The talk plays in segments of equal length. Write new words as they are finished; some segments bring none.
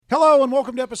Hello and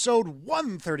welcome to episode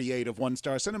 138 of One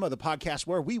Star Cinema, the podcast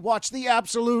where we watch the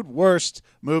absolute worst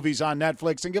movies on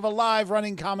Netflix and give a live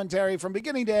running commentary from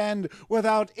beginning to end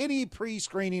without any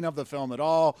pre-screening of the film at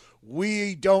all.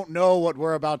 We don't know what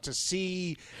we're about to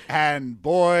see, and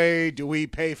boy, do we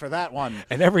pay for that one.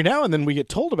 And every now and then we get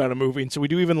told about a movie, and so we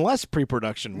do even less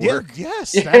pre-production work.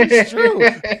 Yes, that is true.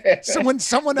 So when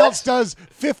someone else does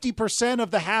 50%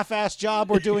 of the half-assed job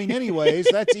we're doing anyways,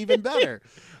 that's even better.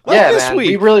 Like yeah, man.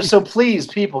 We really so please,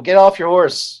 people, get off your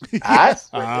horse. You guys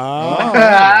will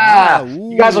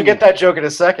get that joke in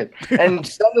a second, and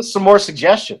send us some more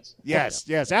suggestions. Yes,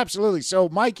 absolutely. So,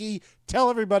 Mikey, tell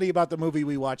everybody about the movie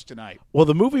we watched tonight. Well,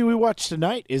 the movie we watched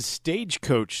tonight is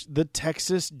Stagecoach: The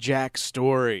Texas Jack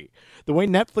Story. The way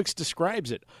Netflix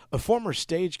describes it, a former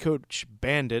stagecoach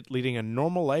bandit leading a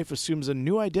normal life assumes a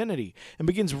new identity and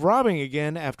begins robbing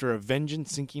again after a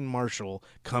vengeance-seeking marshal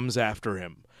comes after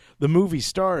him. The movie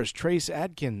stars Trace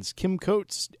Adkins, Kim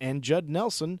Coates, and Judd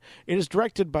Nelson. It is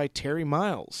directed by Terry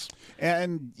Miles.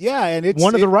 And it's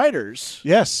one of the writers.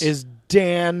 Yes, is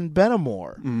Dan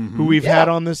Benamor, who we've had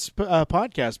on this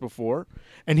podcast before,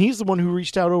 and he's the one who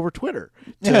reached out over Twitter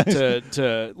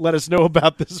to let us know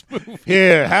about this movie.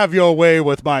 Here, have your way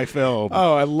with my film.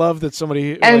 Oh, I love that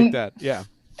somebody like that. Yeah.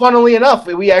 Funnily enough,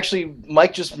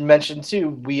 Mike just mentioned too,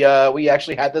 we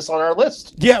actually had this on our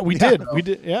list. Yeah, we did.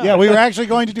 Yeah, we were actually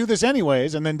going to do this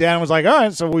anyways, and then Dan was like, all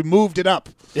right, so we moved it up.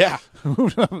 Yeah.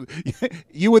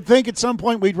 You would think at some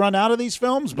point we'd run out of these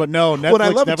films, but no, Netflix I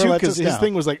love never it too, lets us because his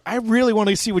thing was like, I really want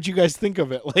to see what you guys think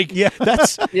of it. Like, yeah,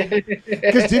 that's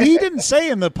because he didn't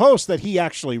say in the post that he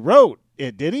actually wrote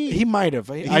it, did he? He might have.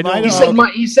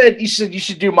 He said you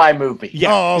should do my movie.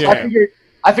 Yeah. Oh, okay.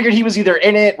 I figured he was either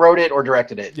in it, wrote it, or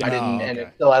directed it. Yeah. I didn't, and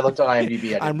until I looked on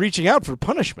IMDb. I'm reaching out for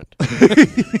punishment.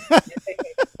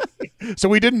 So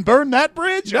we didn't burn that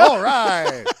bridge? All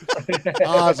right.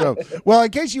 Awesome. Well,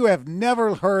 in case you have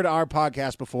never heard our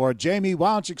podcast before, Jamie,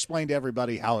 why don't you explain to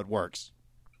everybody how it works?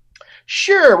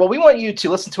 Sure. Well, we want you to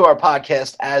listen to our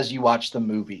podcast as you watch the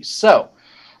movies. So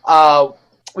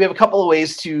we have a couple of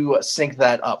ways to sync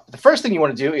that up. The first thing you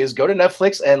want to do is go to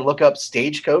Netflix and look up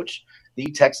Stagecoach: The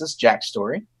Texas Jack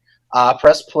Story.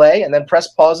 Press play and then press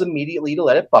pause immediately to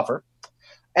let it buffer.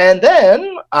 And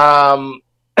then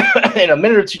in a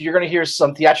minute or two, you're going to hear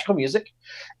some theatrical music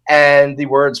and the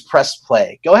words press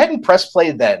play. Go ahead and press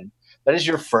play then. That is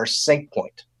your first sync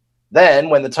point. Then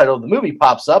when the title of the movie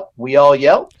pops up, we all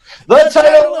yell, "The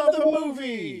title of the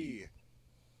movie!"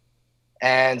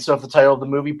 And so if the title of the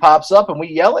movie pops up and we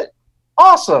yell it,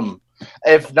 awesome.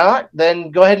 If not,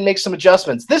 then go ahead and make some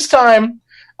adjustments. This time,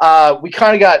 we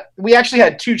actually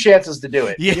had two chances to do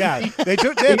it. Yeah, they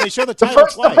show the title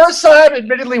twice. The first time,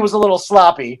 admittedly, was a little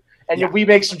sloppy, and we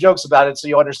make some jokes about it, so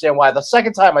you understand why. The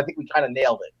second time, I think we kind of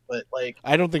nailed it, but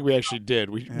I don't think we actually did.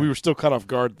 We were still caught off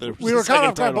guard. We were caught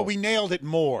off guard, but we nailed it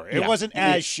more. It wasn't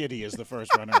as shitty as the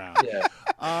first run around. Yeah,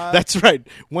 that's right.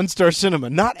 One Star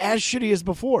Cinema, not as shitty as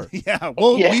before. Yeah,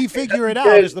 well, we figure it out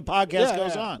as the podcast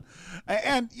goes on.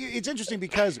 And it's interesting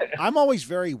because I'm always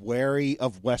very wary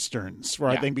of Westerns,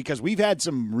 I think, because we've had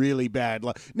some really bad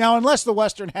now, unless the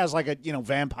Western has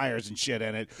vampires and shit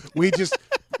in it, we just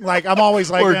I'm always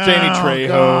like, or Danny Trejo.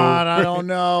 God, I don't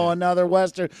know, another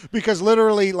Western, because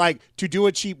literally to do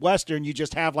a cheap Western, you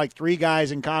just have one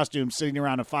guys in costumes sitting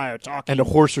around a fire talking, and a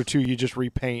horse or two you just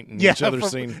repaint in each other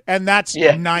scene, and that's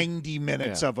 90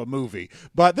 minutes of a movie.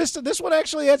 But this one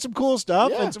actually had some cool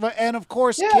stuff, and of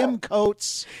course Kim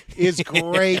Coates is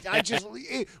great.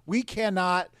 We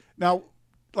cannot now.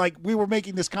 We were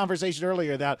making this conversation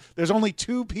earlier that there's only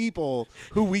two people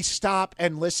who we stop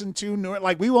and listen to.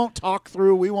 We won't talk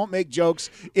through, we won't make jokes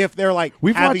if they're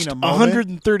we've having watched a moment.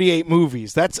 138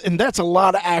 movies. That's a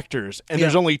lot of actors, and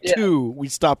there's only two we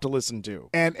stop to listen to.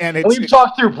 And we've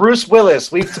talked through Bruce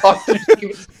Willis. We've talked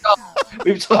through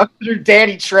we've talked through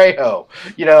Danny Trejo.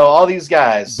 All these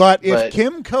guys. But if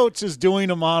Kim Coates is doing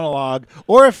a monologue,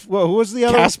 or if who was the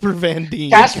other? Casper Van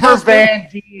Dien. Casper Van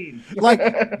Dien.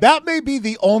 That may be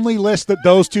the only list that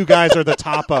those two guys are the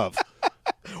top of.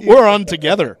 We're on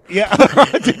together. Yeah,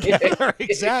 together,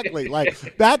 exactly.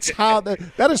 That's how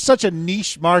that is such a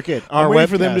niche market. I'm waiting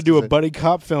for them to do a buddy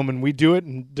cop film, and we do it,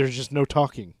 and there's just no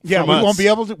talking. Yeah, we won't be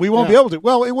able to. We won't be able to.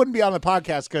 Well, it wouldn't be on the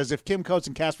podcast because if Kim Coates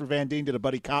and Casper Van Dien did a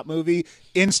buddy cop movie,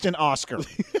 instant Oscar.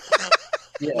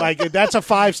 Yeah. That's a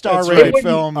 5-star rated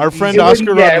film. Our friend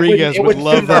Oscar Rodriguez would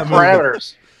love that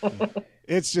movie.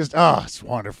 It's just it's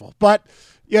wonderful, but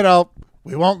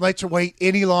we won't let you wait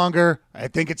any longer. I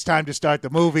think it's time to start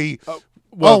the movie.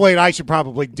 Wait, I should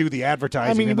probably do the advertising.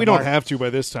 I mean, we don't have to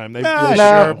by this time.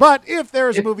 Sure. But if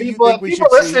there's a movie you think we should see.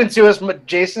 People listening to us,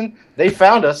 Jason, they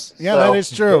found us. Yeah, that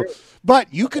is true.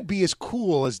 But you could be as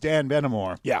cool as Dan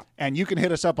Benamor. Yeah. And you can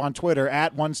hit us up on Twitter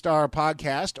at One Star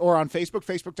Podcast or on Facebook,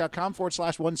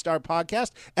 facebook.com/One Star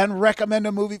Podcast, and recommend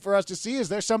a movie for us to see. Is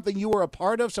there something you were a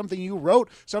part of, something you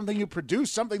wrote, something you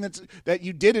produced, something that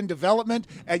you did in development,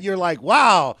 and you're like,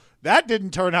 wow, that didn't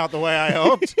turn out the way I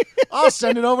hoped. I'll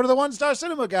send it over to the One Star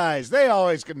Cinema guys. They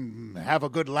always can have a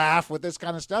good laugh with this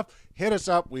kind of stuff. Hit us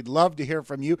up. We'd love to hear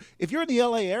from you. If you're in the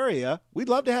LA area, we'd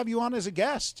love to have you on as a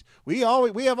guest. We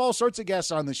have all sorts of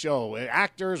guests on the show.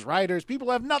 Actors, writers, people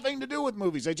who have nothing to do with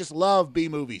movies. They just love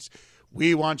B-movies.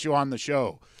 We want you on the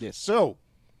show. Yes. So,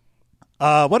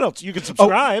 what else? You can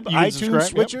subscribe. You can iTunes, subscribe,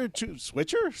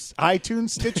 Switcher,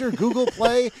 iTunes, Stitcher, Google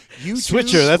Play, YouTube.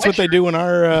 Switcher. That's what they do when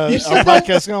our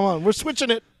podcast go on. We're switching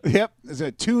it. Yep. There's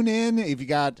a tune in. If you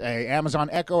got a Amazon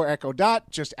Echo or Echo Dot,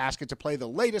 just ask it to play the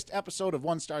latest episode of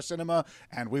One Star Cinema,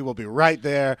 and we will be right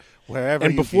there wherever.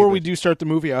 And before we do start the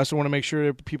movie, I also want to make sure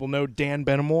that people know Dan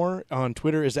Benamor on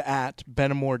Twitter is at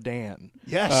BenamorDan.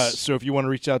 Yes. So if you want to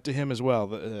reach out to him as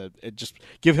well, just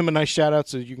give him a nice shout out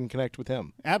so you can connect with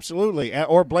him. Absolutely,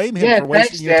 or blame him for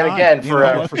wasting your Dan, time. again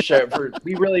for sure.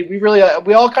 We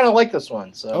all kind of like this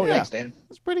one. So thanks, Dan.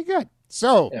 It's pretty good.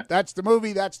 So that's the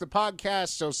movie. That's the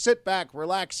podcast. So sit back,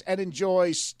 relax, and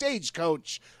enjoy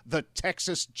Stagecoach, the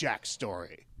Texas Jack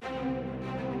Story.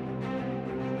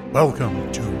 Welcome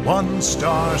to One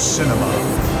Star Cinema.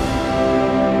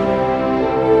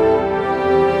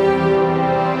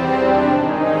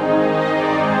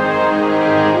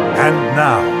 And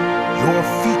now, your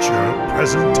feature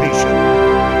presentation.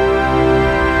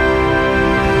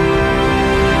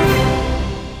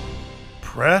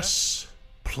 Press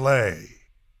play.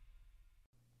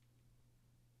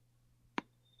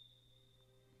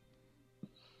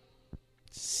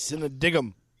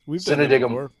 Cinedigum. We've done it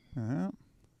before.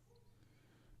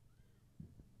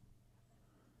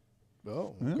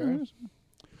 Oh, okay.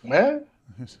 Yeah.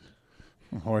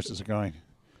 Horses are going.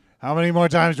 How many more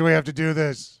times do we have to do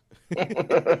this?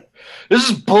 This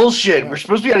is bullshit. We're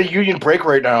supposed to be on a union break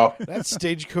right now. That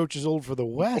Stagecoach is old for the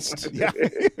West. Yeah.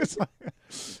 It's like,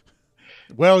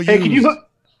 well, hey, can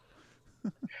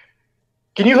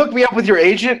you hook me up with your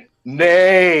agent?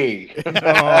 Nay. Stagecoach,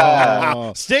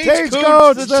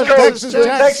 the Texas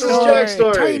Jack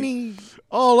Story. Tiny.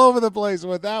 All over the place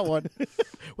with that one.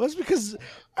 Well, it's because...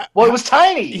 it was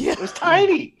tiny. Yeah. It was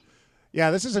tiny. Yeah,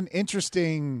 this is an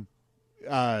interesting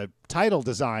title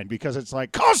design because it's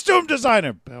like costume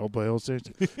designer, Bell Bales,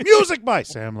 music by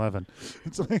Sam Levin.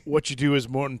 It's like, what you do is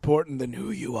more important than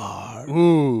who you are.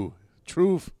 Ooh,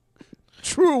 true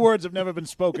words have never been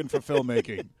spoken for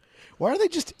filmmaking. Why are they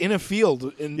just in a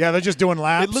field? They're just doing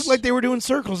laps. It looked like they were doing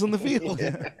circles in the field.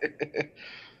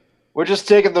 We're just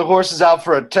taking the horses out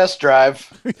for a test drive.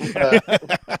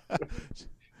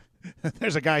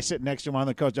 There's a guy sitting next to him on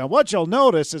the coach. Now, what you'll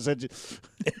notice is that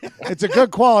it's a good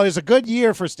quality. It's a good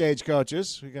year for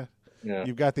Stagecoaches.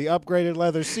 You've got the upgraded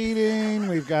leather seating.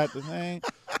 We've got the thing.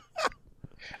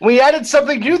 We added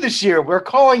something new this year. We're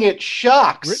calling it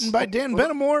Shocks. Written by Dan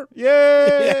Benamor. Yay!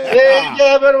 Yay,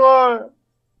 Dan Benamor.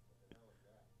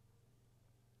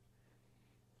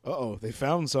 Uh-oh, they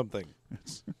found something.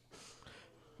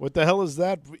 What the hell is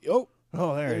that? Oh,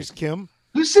 there's Kim.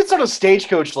 Who sits on a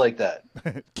stagecoach like that?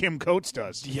 Kim Coates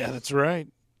does. Yeah, that's right.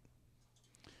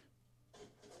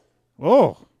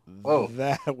 Whoa.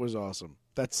 That was awesome.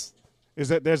 There's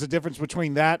a difference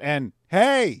between that and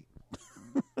hey.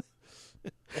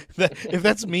 If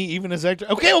that's me, even as actor.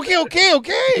 Okay.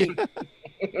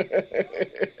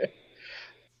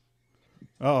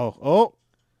 Oh,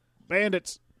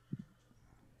 bandits.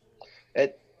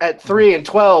 At 3 and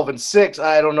 12 and 6,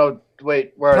 I don't know.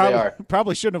 Wait, where they are?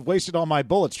 Probably shouldn't have wasted all my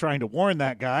bullets trying to warn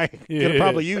that guy. Could have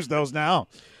probably used those now.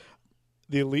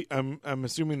 The elite. I'm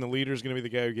assuming the leader is going to be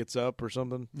the guy who gets up or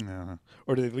something. Uh-huh.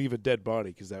 Or do they leave a dead body?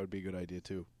 Because that would be a good idea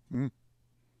too.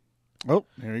 Oh,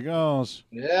 here he goes.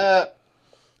 Yeah,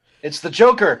 it's the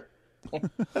Joker.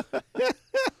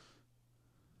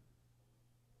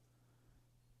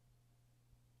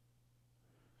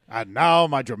 And now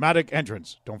my dramatic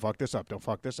entrance. Don't fuck this up. Don't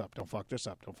fuck this up. Don't fuck this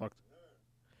up. Don't fuck.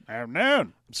 And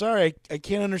then. I'm sorry, I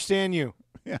can't understand you.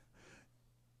 Yeah.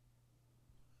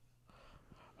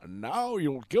 And now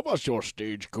you'll give us your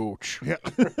stagecoach. Yeah.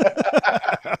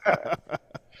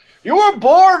 You were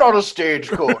born on a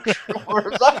stagecoach.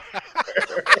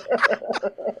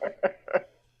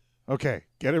 Okay,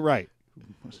 get it right.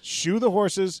 Shoe the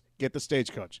horses, get the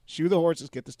stagecoach. Shoe the horses,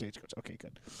 get the stagecoach. Okay,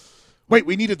 good. Wait,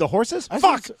 we needed the horses?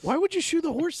 Fuck! Why would you shoe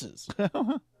the horses?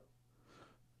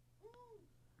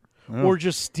 Or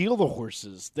just steal the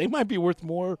horses? They might be worth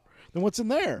more than what's in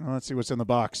there. Well, let's see what's in the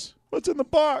box. What's in the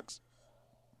box?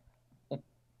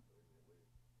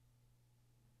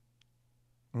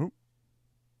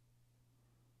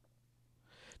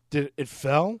 Did it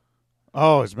fell?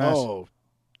 Oh, it's mess. Oh.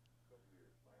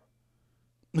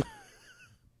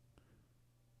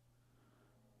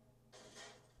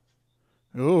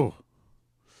 Ooh.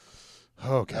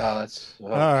 Okay. All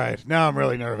right. Now I'm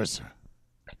really nervous.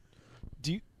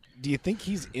 Do you think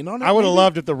he's in on it? I would have maybe?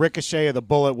 loved if the ricochet of the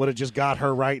bullet would have just got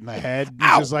her right in the head.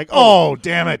 It's just like, oh,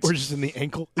 damn it. Or just in the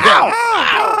ankle. Ow!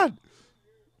 Oh, God.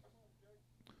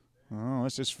 Oh,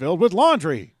 this is filled with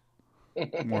laundry.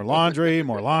 More laundry,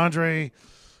 more laundry.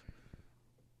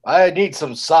 I need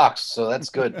some socks, so that's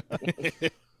good.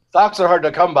 Socks are hard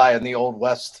to come by in the Old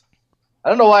West. I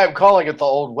don't know why I'm calling it the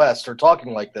Old West or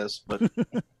talking like this, but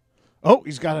oh,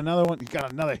 he's got another one. He's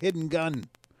got another hidden gun.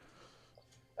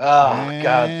 Oh,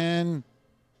 God.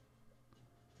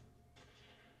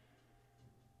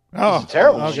 Oh, It's a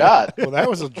terrible shot. Well, that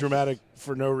was a dramatic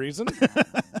for no reason.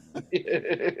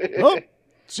 Oh,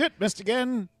 shit, missed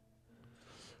again.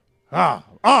 There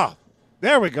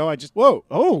we go. Whoa.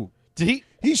 Oh, Did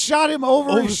he shot him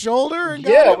over his shoulder and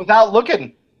got Yeah, him? without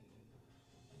looking.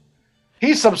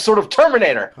 He's some sort of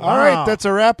Terminator. All right, that's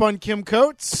a wrap on Kim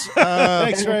Coates.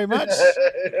 Thanks very much.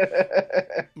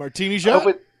 Martini I shot.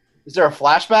 hope is there a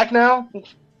flashback now?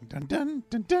 Dun, dun,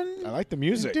 dun, dun, I like the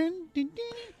music. dun, dun, dun.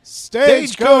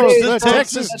 Stagecoach, the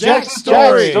Texas Jack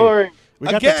story. We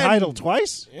got Again. the title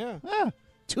twice? Yeah. Ah,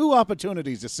 2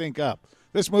 opportunities to sync up.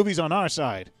 This movie's on our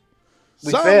side. We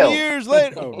Some failed. years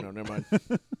later. Oh, no, never mind.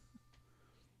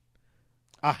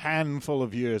 A handful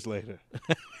of years later.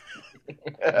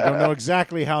 I don't know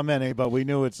exactly how many, but we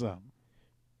knew it's some.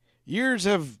 Years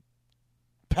have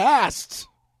passed.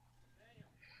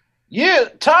 Yeah,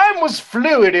 time was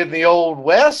fluid in the Old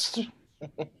West.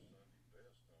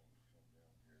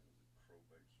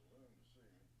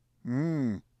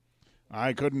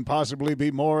 I couldn't possibly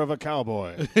be more of a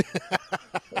cowboy.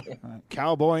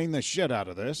 Cowboying the shit out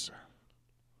of this.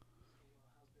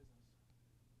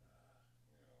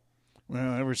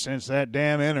 Well, ever since that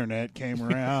damn internet came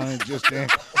around, it just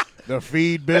ain't, the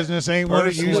feed business ain't what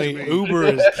it used to Personally, be. Uber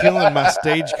is killing my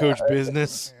Stagecoach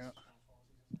business.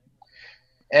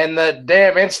 And the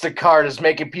damn Instacart is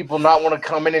making people not want to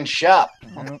come in and shop.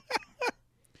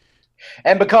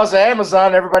 And because of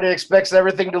Amazon, everybody expects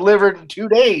everything delivered in 2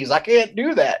 days. I can't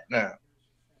do that now.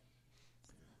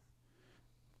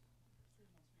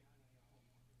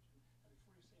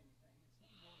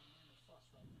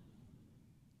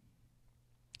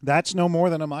 That's no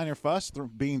more than a minor fuss,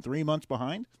 being 3 months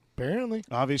behind. Apparently.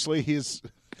 Obviously, his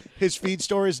feed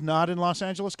store is not in Los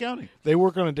Angeles County. They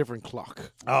work on a different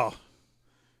clock. Oh.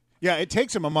 Yeah, it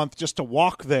takes him a month just to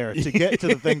walk there to get to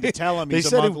the thing to tell him They he's a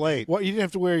said month late. Well, you didn't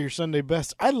have to wear your Sunday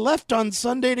best. I left on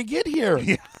Sunday to get here.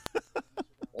 Yeah.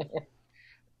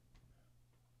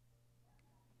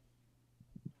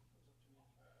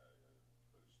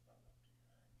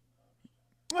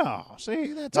 Oh,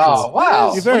 see, that's Oh,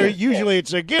 wow. usually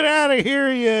it's a get out of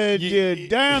here, you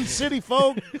down city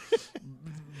folk,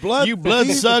 You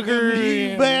bloodsucker,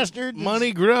 you bastard,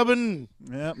 money grubbing.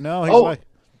 Yep, no, he's Oh. like,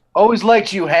 Always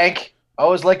liked you, Hank.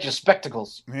 Always liked your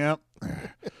spectacles. yep.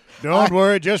 Don't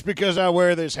worry, just because I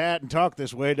wear this hat and talk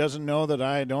this way doesn't know that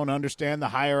I don't understand the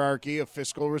hierarchy of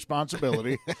fiscal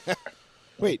responsibility.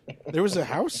 Wait, there was a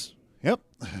house? Yep.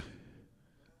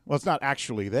 Well, it's not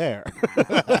actually there.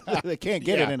 They can't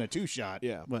get it in a 2-shot.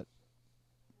 Yeah. But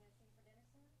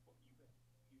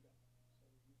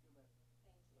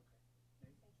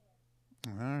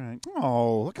all right.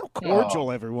 Oh, look how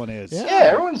cordial everyone is. Yeah. Yeah,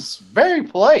 everyone's very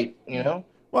polite, you know?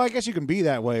 Well, I guess you can be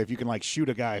that way if you can like shoot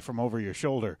a guy from over your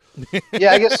shoulder.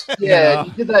 Yeah, I guess, yeah,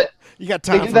 you did that. You got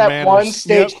They time did for that manners. one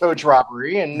Stagecoach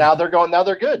robbery, and now they're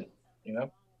good, you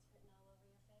know?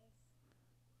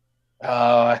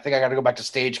 I think I got to go back to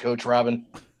Stagecoach, Robin.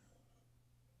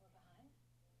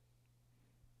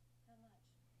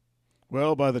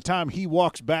 Well, by the time he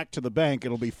walks back to the bank,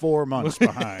 it'll be 4 months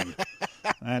behind.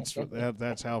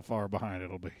 That's how far behind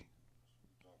it'll be.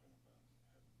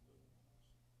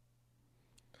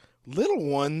 Little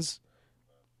ones?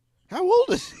 How old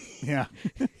is he? Yeah.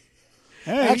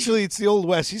 Hey. Actually, it's the Old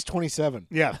West. He's 27.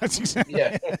 Yeah, that's exactly.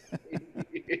 Yeah.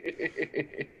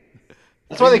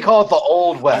 That's why they call it the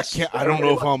Old West. I don't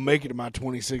know if I'll make it to my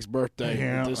 26th birthday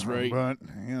Yeah, at this rate. but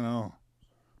you know,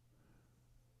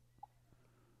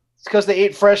 It's because they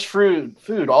ate fresh food.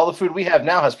 All the food we have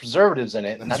now has preservatives in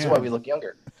it, and that's why we look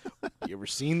younger. You ever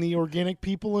seen the organic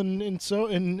people in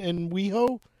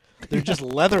WeHo? They're just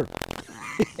leather.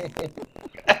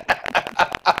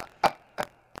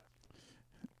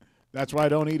 that's why I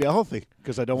don't eat healthy,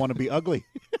 because I don't want to be ugly.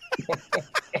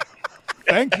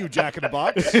 Thank you, Jack in the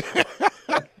Box.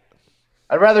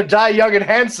 I'd rather die young and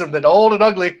handsome than old and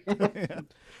ugly.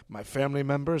 My family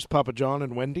members, Papa John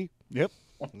and Wendy. Yep.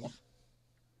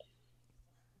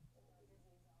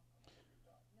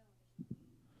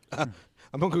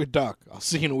 I'm Uncle Doc. I'll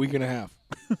see you in a week and a half.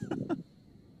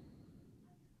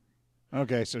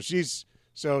 Okay, so she's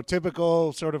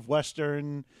typical sort of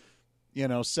Western,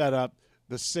 setup.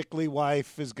 The sickly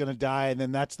wife is going to die, and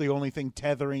then that's the only thing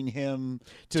tethering him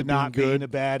to not being a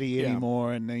baddie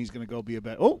anymore, and then he's going to go be a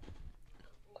bad. Oh,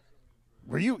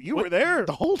 were you were there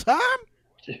the whole time?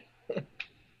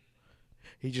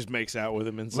 He just makes out with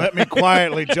him inside. Let me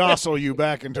quietly jostle you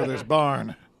back into this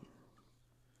barn.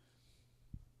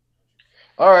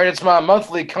 All right, it's my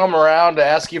monthly come around to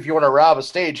ask you if you want to rob a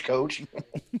stagecoach.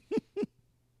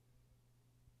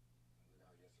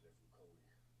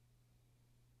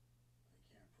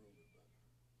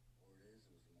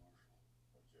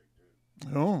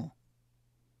 Oh.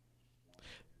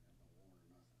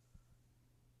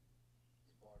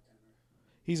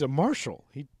 He's a marshal.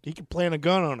 He could plant a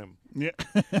gun on him. Yeah.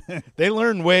 They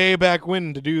learned way back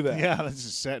when to do that. Yeah, this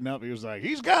is setting up. He was like,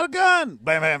 he's got a gun.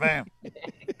 Bam, bam, bam.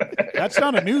 That's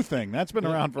not a new thing. That's been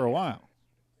around for a while.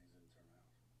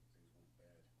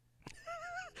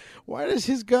 Why does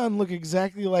his gun look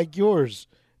exactly like yours?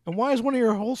 And why is one of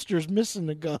your holsters missing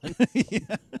a gun?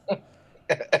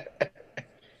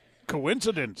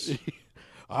 Coincidence.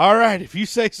 All right, if you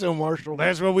say so, Marshal.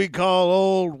 That's what we call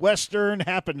old Western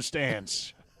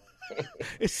happenstance.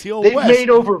 It's the old They've West. made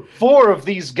over 4 of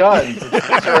these guns.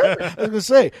 I was going to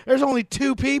say, there's only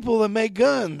 2 people that make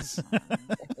guns.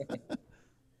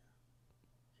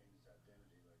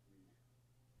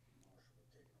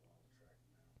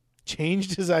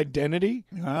 Changed his identity?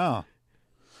 Wow.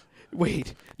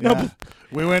 Wait. Yeah. No, but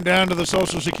We went down to the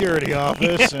Social Security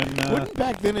office and wouldn't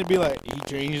back then it'd be like, he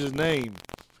changed his name.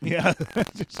 yeah.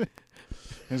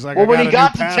 It's like, Well, I when he a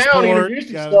got new to town, he passport. introduced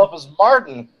himself as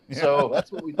Martin. So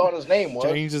that's what we thought his name was.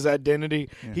 Changed his identity.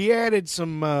 Yeah. He added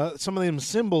some of them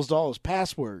symbols to all his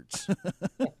passwords.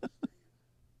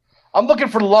 I'm looking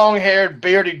for long-haired,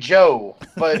 bearded Joe,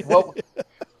 but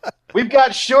we've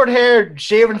got short-haired,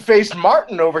 shaven-faced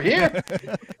Martin over here.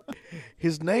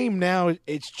 His name now,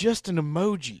 it's just an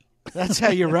emoji. That's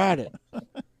how you write it.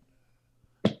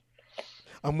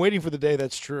 I'm waiting for the day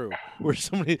that's true. Where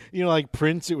somebody, like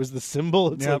Prince, it was the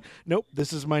symbol. It's like, nope,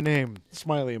 this is my name.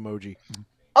 Smiley emoji.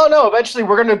 Oh, no, eventually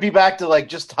we're going to be back to,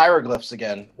 just hieroglyphs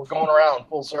again. We're going around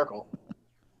full circle.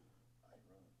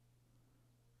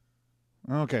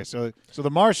 Okay, so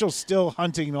the marshal's still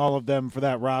hunting all of them for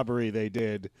that robbery they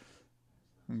did.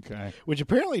 Okay. Which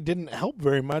apparently didn't help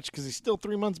very much because he's still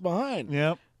 3 months behind.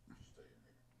 Yep.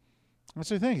 That's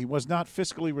the thing. He was not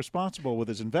fiscally responsible with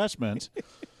his investments.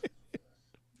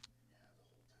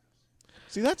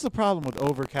 See, that's the problem with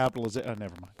overcapitalization. Oh,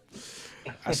 never mind.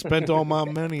 I spent all my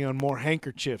money on more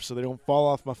handkerchiefs so they don't fall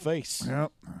off my face.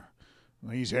 Yep.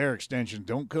 Well, these hair extensions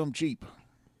don't come cheap.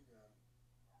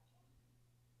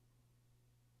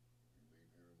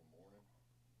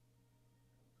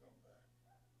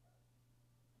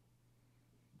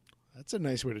 That's a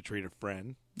nice way to treat a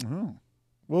friend. Oh.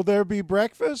 Will there be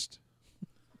breakfast?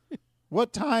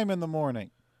 What time in the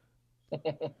morning?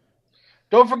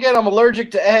 Don't forget I'm allergic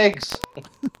to eggs.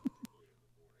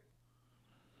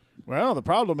 Well, the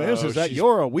problem is that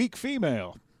you're a weak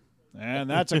female. And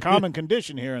that's a common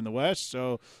condition here in the West.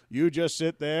 So you just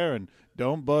sit there and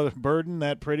don't burden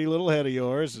that pretty little head of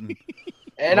yours.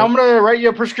 And I'm going to write you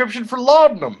a prescription for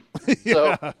laudanum.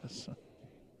 Yes.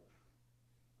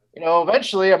 So,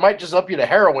 eventually I might just up you to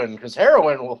heroin because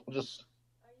heroin will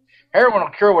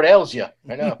cure what ails you.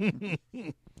 I know.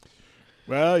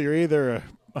 Well, you're either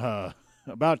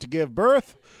about to give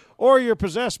birth or you're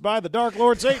possessed by the Dark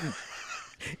Lord Satan.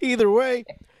 Either way,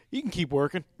 you can keep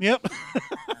working. Yep.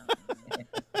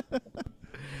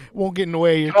 Won't get in the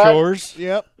way of your chores.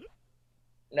 Yep.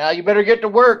 Now you better get to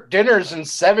work. Dinner's in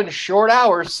 7 short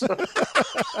hours.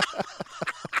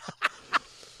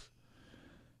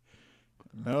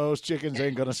 Those chickens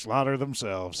ain't going to slaughter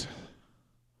themselves.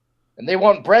 And they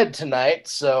want bread tonight,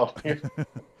 so...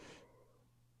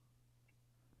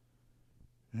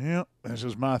 Yep, this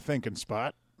is my thinking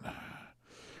spot.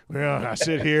 Well, I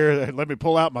sit here, let me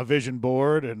pull out my vision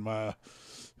board and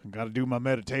got to do my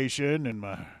meditation and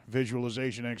my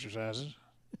visualization exercises.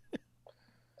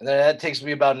 And then that takes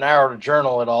me about an hour to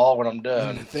journal it all when I'm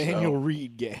done. Nathaniel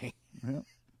Reed gang. Yep.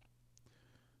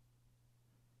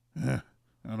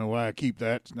 I don't know why I keep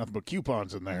that. It's nothing but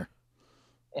coupons in there.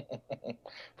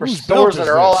 For Whose stores belt that is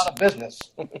are all this? out of business.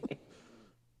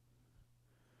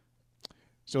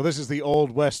 So this is the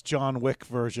Old West John Wick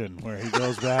version where he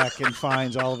goes back and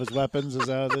finds all of his weapons. Is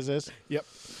that what this is? Yep.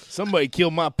 Somebody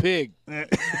killed my pig.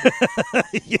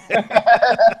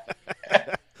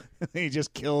 He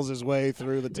just kills his way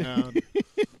through the town.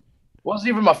 Wasn't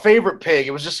even my favorite pig.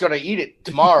 It was just going to eat it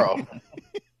tomorrow.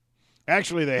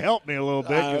 Actually, they helped me a little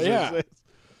bit. Yeah.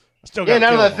 Still Yeah,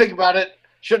 got now that I think about it,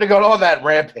 shouldn't have gone on that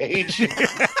rampage.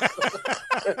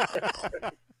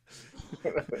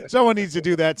 Someone needs to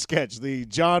do that sketch, the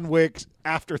John Wick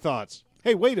afterthoughts.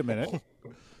 Hey, wait a minute.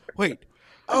 Wait.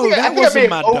 I think I wasn't may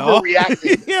my have dog.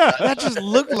 overreacted. Yeah. That just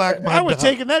looked like my I was dog.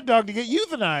 taking that dog to get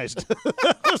euthanized.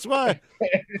 That's why.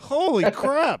 Holy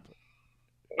crap.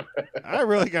 I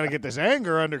really got to get this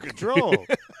anger under control.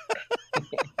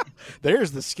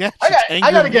 There's the sketch. I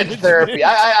got to get to therapy.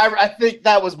 I think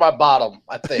that was my bottom.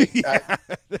 I think. Yeah,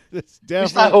 At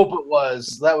least I hope it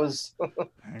was. That was.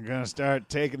 I'm going to start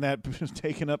taking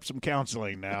up some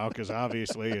counseling now because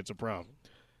obviously it's a problem.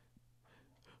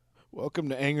 Welcome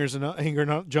to Anger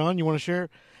John, you want to share?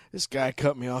 This guy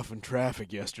cut me off in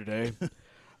traffic yesterday.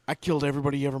 I killed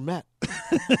everybody you ever met.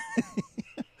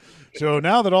 So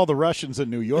now that all the Russians in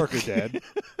New York are dead.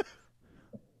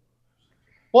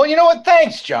 Well, you know what?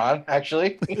 Thanks, John.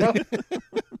 Actually,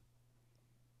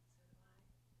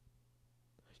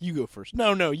 You go first.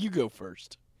 No, you go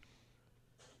first.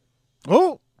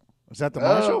 Oh, is that the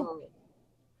marshal?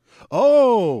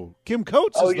 Oh, Kim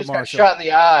Coates is he the just marshal. got shot in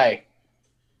the eye.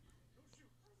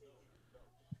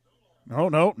 No.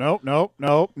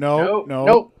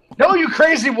 No, you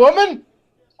crazy woman!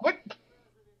 What?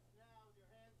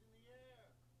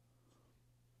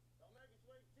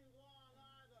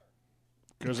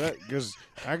 Because I Because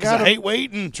I got hate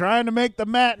waiting. trying to make the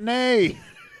matinee.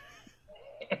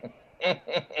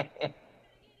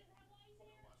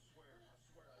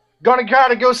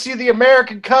 Gotta go see the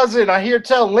American Cousin. I hear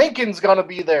tell Lincoln's gonna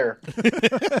be there.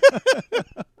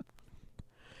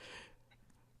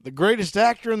 The greatest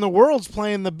actor in the world's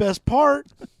playing the best part.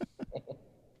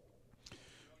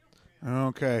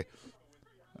 Okay.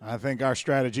 I think our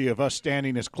strategy of us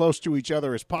standing as close to each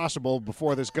other as possible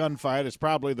before this gunfight is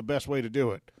probably the best way to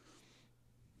do it.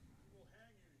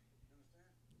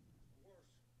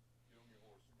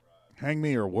 Hang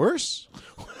me or worse?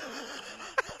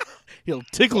 He'll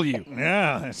tickle you.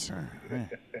 Yeah, that's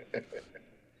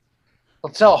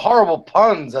He'll tell horrible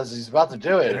puns as he's about to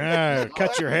do it. yeah,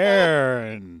 cut your hair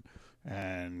and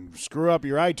screw up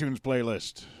your iTunes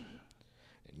playlist.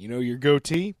 And you know your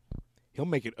goatee? He'll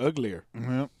make it uglier.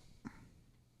 Yep.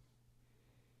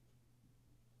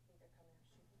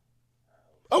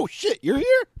 Oh, shit, you're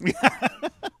here?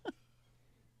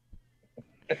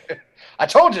 I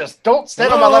told you, don't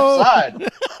stand on my left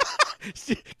side.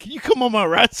 Can you come on my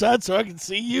right side so I can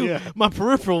see you? Yeah. My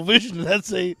peripheral vision,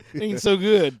 ain't so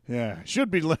good. Yeah,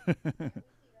 should be.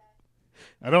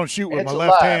 I don't shoot with It's my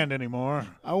left alive. hand anymore.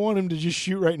 I want him to just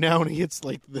shoot right now when he hits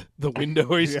like the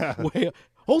window. He's Yeah. way up.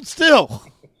 Hold still.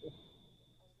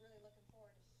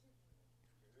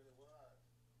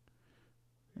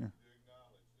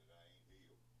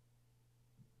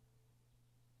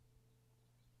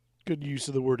 Good use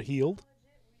of the word healed.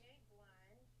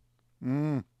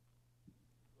 Mm.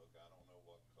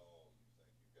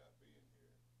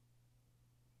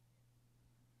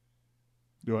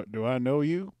 Do I know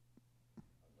you?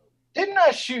 Didn't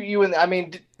I shoot you in the... I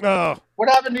mean, Oh, what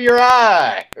happened to your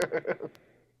eye?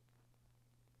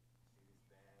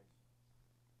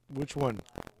 Which one?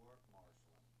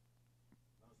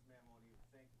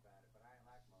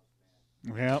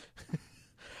 yep.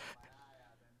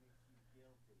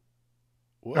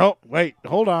 Oh, wait,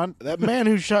 hold on. That man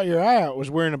who shot your eye out was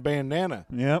wearing a bandana.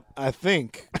 Yep. I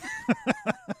think.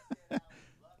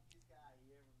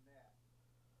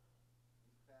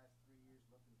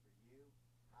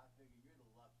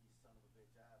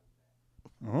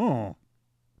 Oh.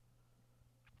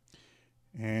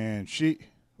 And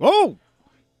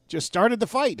just started the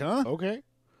fight, huh? Okay.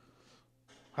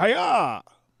 Hiya!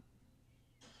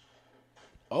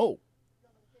 Oh.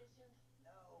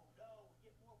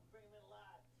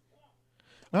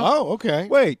 Oh, okay.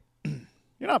 Wait, you're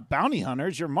not bounty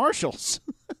hunters, you're marshals.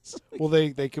 Well,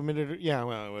 they committed. Yeah,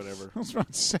 well, whatever. That's what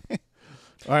I'm saying.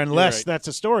 Or unless right. that's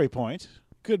a story point.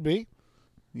 Could be.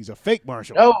 He's a fake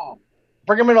marshal. No.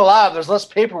 Bring him in alive. There's less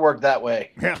paperwork that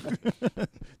way. Yeah.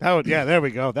 There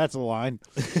we go. That's the line.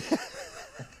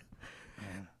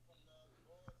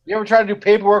 You ever try to do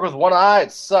paperwork with one eye?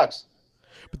 It sucks.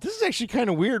 But this is actually kind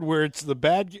of weird where it's the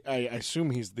bad I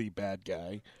assume he's the bad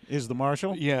guy. Is the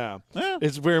marshal? Yeah. Yeah.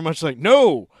 It's very much like,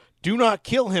 no, do not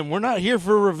kill him. We're not here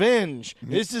for revenge.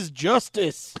 This is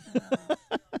justice.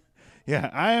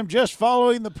 Yeah, I am just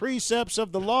following the precepts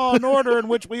of the law and order in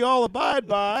which we all abide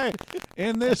by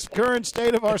in this current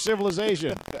state of our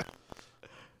civilization.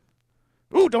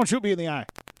 Ooh, don't shoot me in the eye.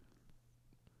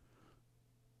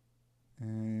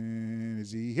 And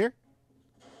is he here?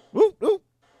 Whoop, whoop.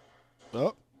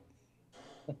 Oh.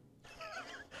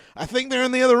 I think they're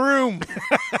in the other room.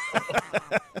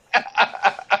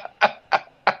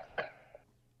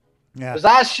 Yeah. Because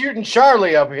I shooting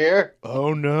Charlie up here.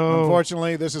 Oh, no.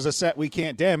 Unfortunately, this is a set we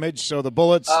can't damage, so the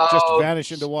bullets just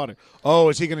vanish into water. Oh,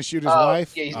 is he going to shoot his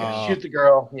wife? Yeah, he's going to shoot the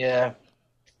girl. Yeah.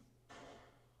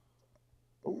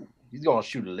 Ooh, he's going to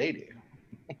shoot a lady.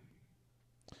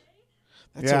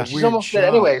 That's She's almost dead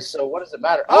anyway, so what does it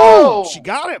matter? Oh, she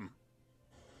got him.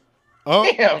 Oh,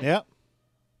 damn. Yep.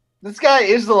 This guy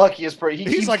is the luckiest person.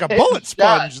 He's like a bullet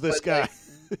sponge, this guy.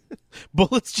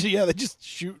 Bullets, they just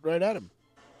shoot right at him.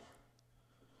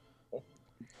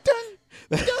 Dun.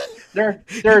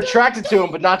 They're attracted to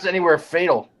him, but not to anywhere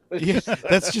fatal. Yeah,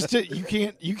 that's just it.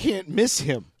 You can't miss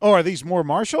him. Oh, are these more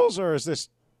marshals, or is this?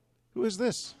 Who is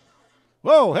this?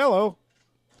 Whoa, hello.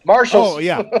 Marshals. Oh,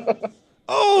 yeah.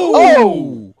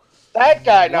 Oh, that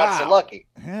guy not so lucky.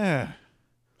 Yeah.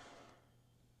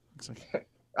 Looks like...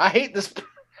 I hate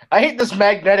this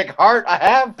magnetic heart I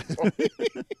have.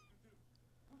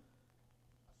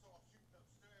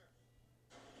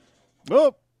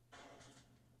 Oh.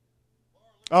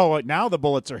 Oh, now the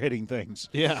bullets are hitting things.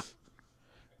 Yeah.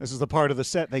 This is the part of the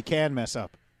set they can mess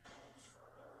up.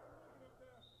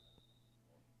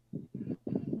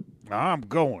 I'm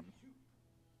going.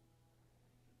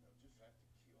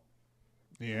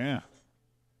 Yeah.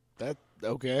 That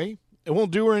okay. It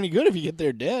won't do her any good if you get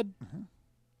there dead. Mm-hmm.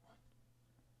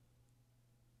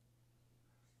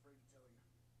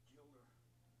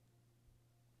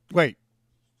 Wait.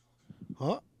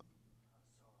 Huh?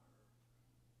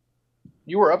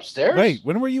 You were upstairs? Wait,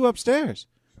 when were you upstairs?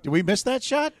 Did we miss that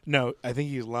shot? No, I think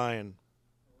he's lying.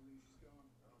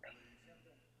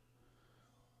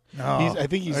 No. I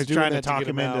think he's doing trying to that to talk get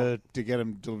him him into to get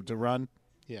him to run.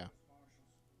 Yeah.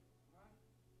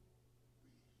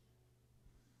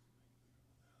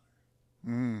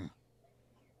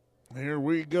 Here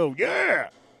we go. Yeah.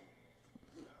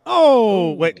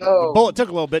 Oh, wait. No. The bullet took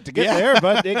a little bit to get there,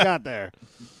 but it got there.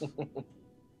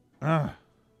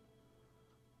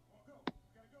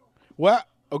 Well,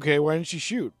 okay, why didn't she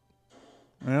shoot?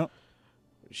 Well,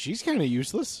 She's kind of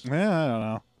useless. yeah, I don't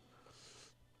know.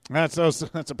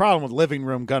 That's a problem with living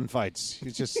room gunfights.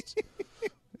 It's just,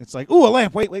 it's like, ooh, a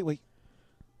lamp. Wait.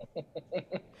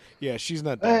 Yeah, she's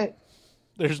not dead. Hey,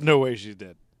 There's no way she's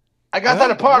dead. I got Well,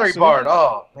 that at Pottery we'll see. Barn.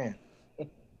 Oh, man.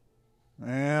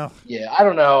 Well, Yeah, I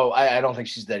don't know. I don't think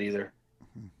she's dead either.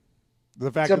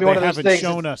 the fact gonna that be one they of those haven't things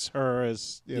shown us her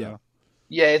as, you know.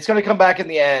 Yeah, it's going to come back in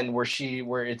the end where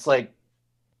it's like,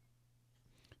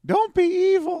 Don't be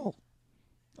evil.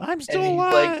 I'm and still he's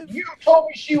alive. like, you told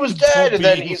me she was dead, and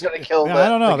then he's going to kill Yeah, the I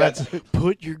don't know. the guy. That's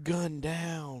Put your gun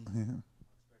down.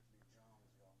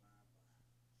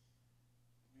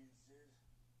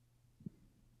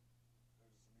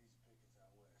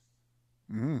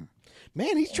 Man,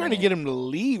 he's trying to get him to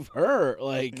leave her.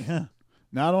 Like,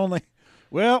 not only.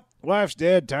 Well, wife's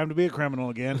dead. Time to be a criminal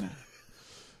again.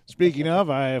 Speaking of,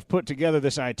 I have put together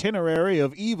this itinerary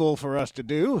of evil for us to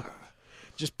do.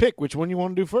 just pick which one you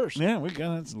want to do first. Yeah, we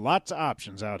got lots of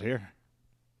options out here.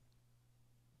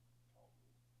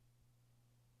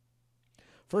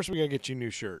 First, we got to get you a new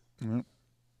shirt. Mhm.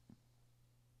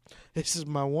 This is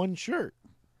my one shirt.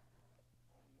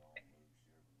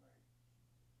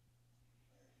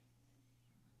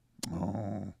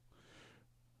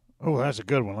 Oh, that's a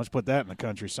good one. Let's put that in the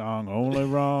country song. Only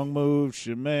wrong move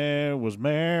she made was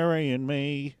marrying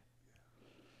me.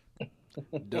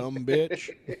 Dumb bitch.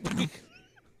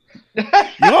 You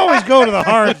always go to the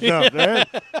hard stuff, man.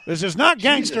 This is not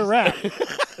gangster rap.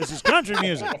 This is country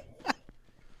music.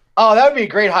 Oh, that would be a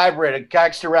great hybrid, a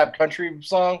gangster rap country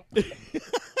song.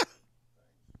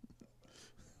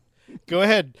 Go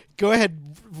ahead,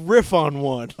 riff on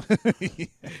one.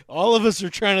 All of us are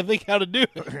trying to think how to do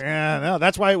it. Yeah, no,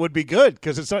 that's why it would be good,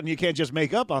 because it's something you can't just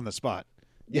make up on the spot.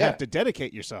 You Yeah. have to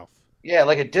dedicate yourself. Yeah,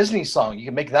 like a Disney song. You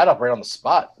can make that up right on the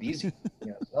spot. Easy.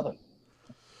 It's nothing.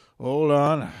 Hold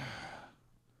on.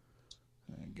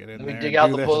 Get in Let me there dig and out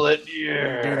do the this. bullet. Do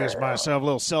Yeah. this myself. A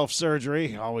little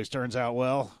self-surgery. Always turns out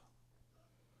well.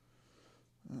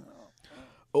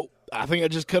 Oh, I think I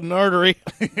just cut an artery.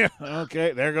 Yeah,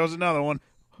 okay, there goes another one.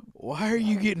 Why are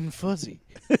you getting fuzzy?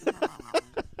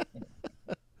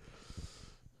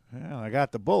 Well, I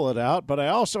got the bullet out, but I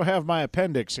also have my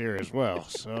appendix here as well.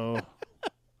 So,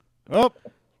 oh,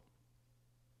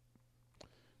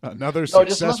 another No,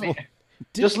 just successful.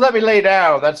 let me lay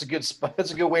down. That's a good spot.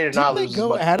 That's a good way to not Didn't they lose.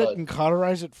 go as much at blood. it and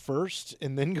cauterize it first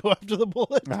and then go after the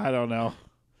bullet? I don't know.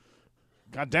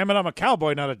 God damn it, I'm a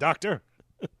cowboy, not a doctor.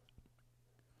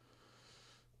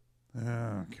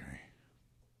 Okay.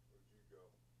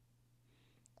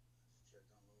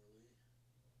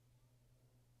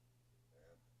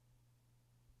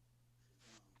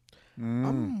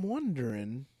 I'm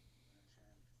wondering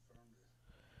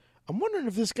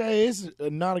if this guy is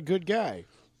not a good guy.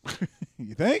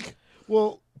 You think?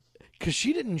 Well, because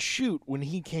she didn't shoot when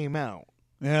he came out.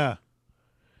 Yeah.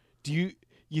 Do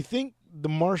you think the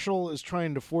marshal is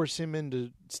trying to force him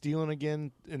into stealing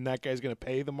again, and that guy's going to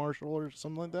pay the marshal or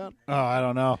something like that? Oh, I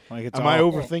don't know. Like Am I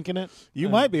overthinking it? You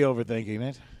might be overthinking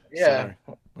it. Yeah. Sorry.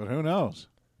 But who knows?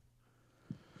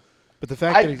 But the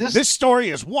fact that this story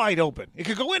is wide open. It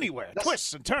could go anywhere.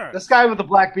 Twists and turns. This guy with the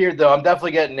black beard, though, I'm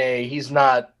definitely getting he's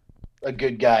not a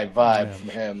good guy vibe from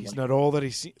him. he's not all that he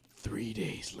seems. 3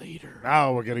 days later.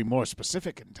 Now we're getting more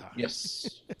specific in time.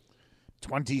 Yes.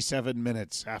 27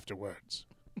 minutes afterwards.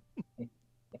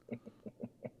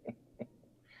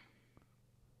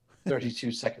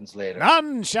 32 seconds later.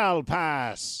 None shall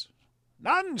pass.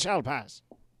 None shall pass.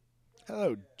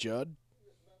 Hello, Judd.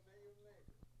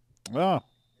 Oh.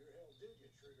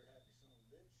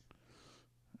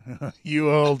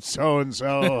 You old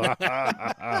so-and-so.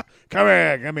 Come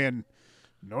here. Come in.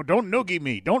 No, don't noogie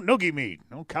me. Don't noogie me.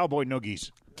 No cowboy noogies.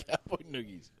 Cowboy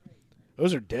noogies.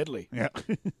 Those are deadly. Yeah.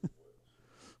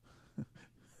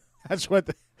 That's what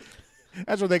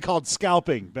they called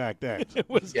scalping back then. It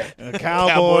was a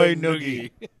cowboy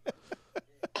noogie.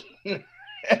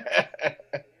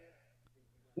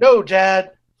 No,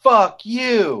 Dad. Fuck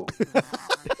you.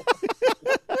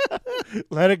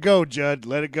 Let it go, Judd.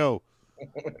 Let it go.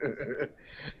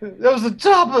 That was the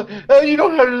top of. You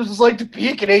know how it was like to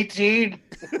peak at 18.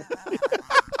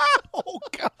 Oh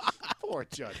God, poor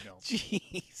Judd. No.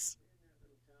 Jeez.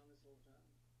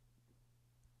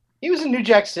 He was in New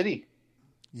Jack City.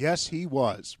 Yes, he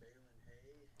was.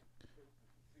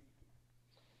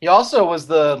 He also was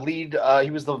the lead. He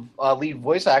was the lead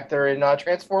voice actor in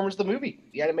Transformers the movie,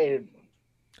 the animated.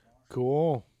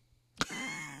 Cool.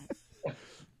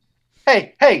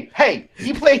 Hey!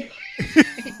 He played.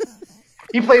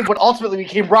 He played what ultimately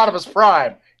became Rodimus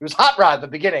Prime. He was Hot Rod at the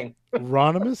beginning.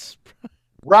 Rodimus?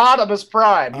 Rodimus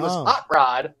Prime. He was Oh. Hot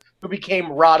Rod, who became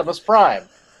Rodimus Prime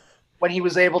when he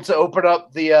was able to open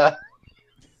up the.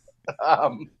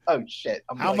 Oh shit!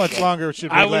 How much longer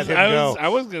should we let him go? I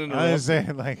was going to know. I was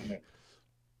saying, like,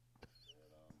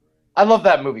 I love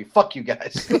that movie. Fuck you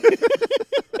guys.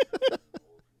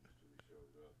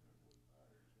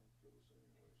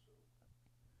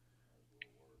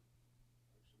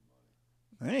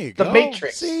 there you The go.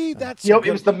 Matrix. See, that's It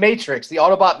was the Matrix, the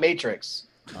Autobot Matrix.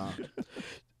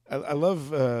 I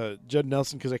love Judd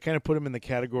Nelson because I kind of put him in the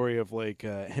category of like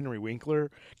Henry Winkler,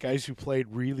 guys who played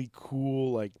really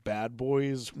cool like bad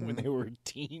boys when they were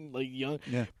teen, like young.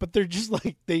 Yeah. But they're just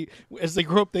like as they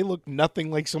grow up, they look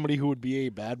nothing like somebody who would be a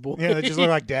bad boy. Yeah, they just look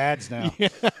like dads now. Yeah.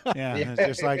 Yeah, it's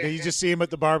just like you just see him at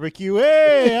the barbecue.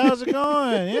 Hey, how's it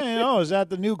going? Yeah, is that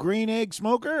the new green egg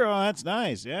smoker? Oh, that's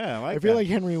nice. Yeah, I feel like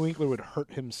Henry Winkler would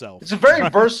hurt himself. It's a very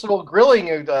versatile grilling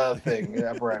thing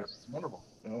apparatus. It's wonderful.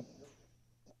 You know?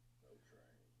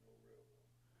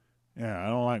 Yeah, I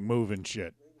don't like moving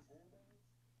shit.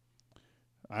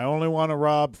 I only want to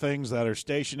rob things that are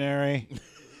stationary.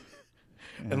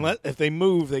 And if they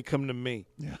move, they come to me.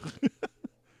 Yeah.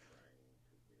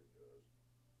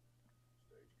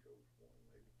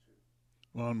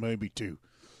 One, maybe two.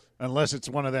 Unless it's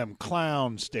one of them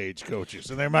clown stagecoaches,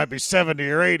 and there might be 70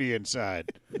 or 80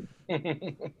 inside.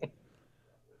 And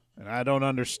I don't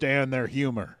understand their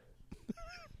humor.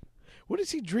 What is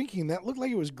he drinking? That looked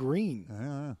like it was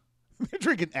green. They're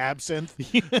drinking absinthe.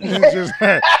 It's just,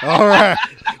 all right.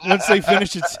 Once they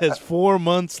finish, it says 4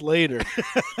 months later.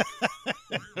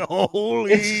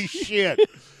 Holy shit.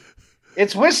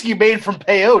 It's whiskey made from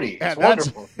peyote. It's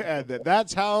wonderful.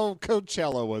 That's how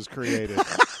Coachella was created.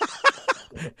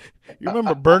 You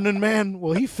remember Burning Man?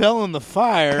 Well, he fell in the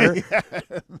fire. Yeah.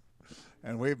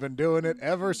 And we've been doing it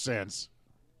ever since.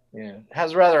 Yeah, it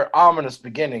has rather ominous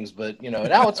beginnings, but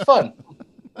now it's fun.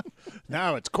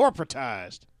 Now it's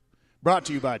corporatized. Brought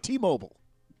to you by T-Mobile.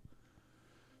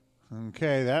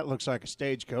 Okay, that looks like a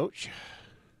stagecoach.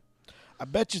 I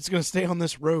bet you it's going to stay on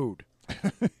this road.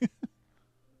 I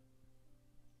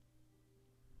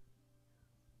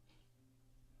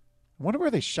wonder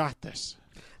where they shot this.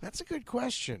 That's a good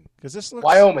question. Because this looks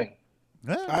Wyoming.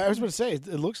 I was going to say, it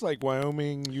looks like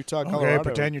Wyoming, Utah, Colorado. Okay,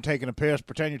 pretend you're taking a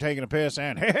piss,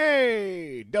 and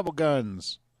hey, double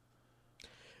guns.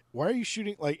 Why are you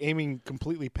shooting, aiming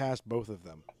completely past both of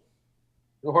them?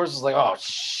 The horse is like, oh,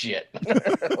 shit.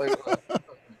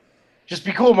 Just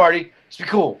be cool, Marty. Just be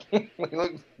cool.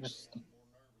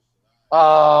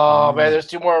 Oh, man, there's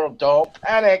two more of them. Don't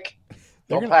panic.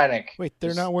 Don't panic. Wait,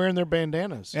 they're not wearing their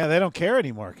bandanas. Yeah, they don't care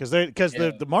anymore because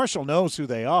the marshal knows who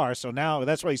they are. So now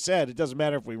that's what he said. It doesn't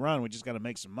matter if we run. We just got to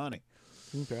make some money.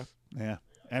 Okay. Yeah.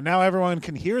 And now everyone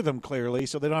can hear them clearly,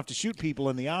 so they don't have to shoot people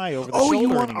in the eye over the shoulder. Oh, you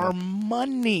want anymore. our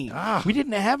money. Ah. We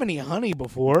didn't have any honey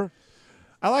before.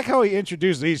 I like how he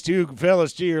introduced these two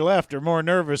fellas to your left are more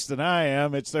nervous than I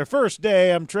am. It's their first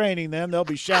day. I'm training them. They'll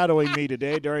be shadowing me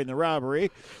today during the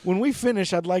robbery. When we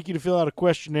finish, I'd like you to fill out a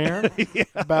questionnaire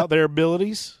about their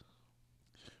abilities.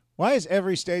 Why is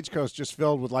every Stagecoach just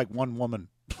filled with like one woman?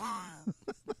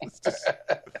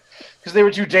 Because they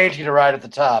were too dainty to ride at the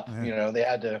top. Yeah. You know, they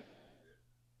had to.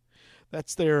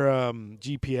 That's their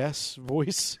GPS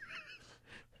voice.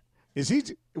 Was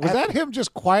that him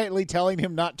just quietly telling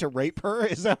him not to rape her?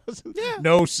 Is that? Yeah.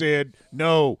 No, Sid.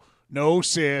 No,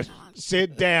 Sid.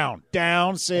 Sid down,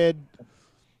 Sid.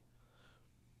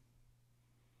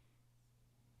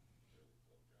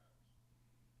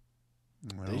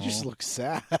 They just look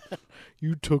sad.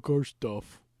 You took our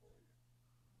stuff.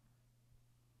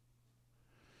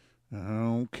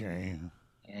 Okay.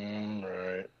 All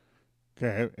right.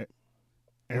 Okay.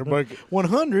 Everybody.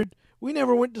 100. We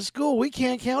never went to school. We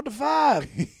can't count to 5.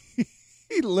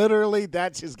 He literally,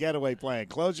 that's his getaway plan.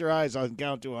 Close your eyes and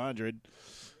count to 100.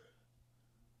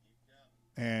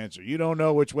 Answer. You don't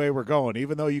know which way we're going,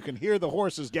 even though you can hear the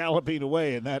horses galloping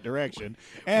away in that direction.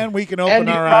 And we can open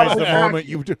our eyes the moment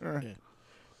you do.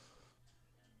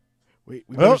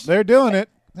 Yeah. They're doing it.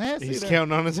 He's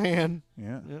counting on his hand.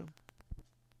 Yeah.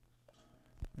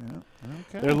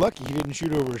 Okay. They're lucky he didn't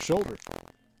shoot over his shoulder.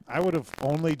 I would have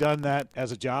only done that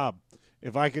as a job.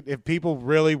 If people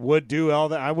really would do all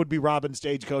that, I would be robbing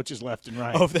Stagecoaches left and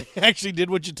right. Oh, if they actually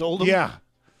did what you told them? Yeah.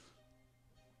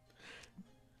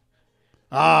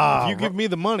 If you give me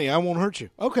the money, I won't hurt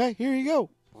you. Okay, here you go.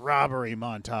 Robbery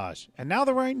montage. And now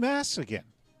they're wearing masks again.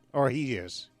 Or he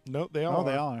is. No, they all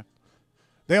are. They all are.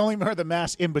 They only wear the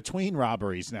mask in between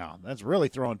robberies now. That's really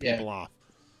throwing people off.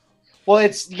 Well,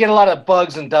 you get a lot of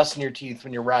bugs and dust in your teeth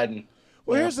when you're riding.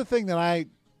 Well, here's the thing that I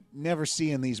never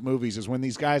see in these movies is when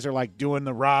these guys are like doing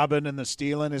the robbing and the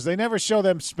stealing is they never show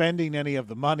them spending any of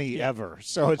the money ever.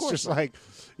 So it's just like,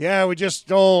 we just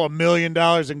stole $1 million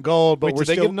in gold, but Wait, we're did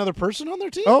they still get another person on their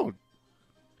team? Oh,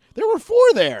 there were 4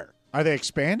 there. Are they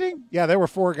expanding? Yeah, there were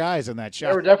 4 guys in that shot.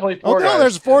 There were definitely 4 guys. Oh, no,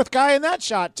 there's a 4th guy in that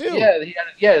shot, too.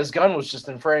 Yeah, his gun was just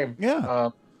in frame.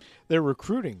 Yeah. They're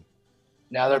recruiting.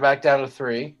 Now they're back down to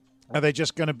 3. Are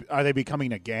they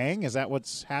becoming a gang? Is that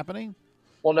what's happening?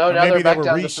 Well, no, now they're back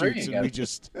down to 3 again. And we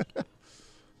just...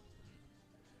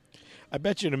 I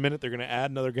bet you in a minute they're going to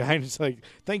add another guy, and it's like,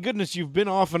 thank goodness you've been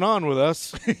off and on with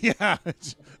us. Yeah.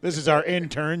 This is our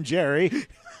intern, Jerry.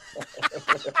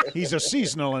 He's a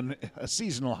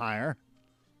seasonal hire.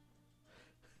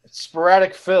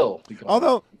 Sporadic Phil.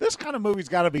 Although this kind of movie's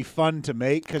got to be fun to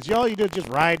make because all you do is just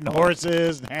riding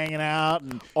horses and hanging out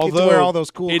and get to wear all those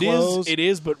cool clothes. It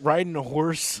is, but riding a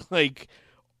horse like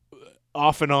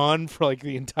off and on for like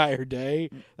the entire day,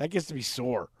 that gets to be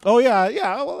sore. Oh yeah.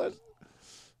 Well,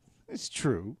 it's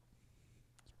true.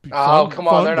 Come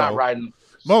on, they're not riding.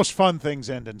 Most fun things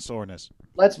end in soreness.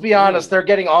 Let's be honest, they're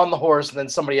getting on the horse and then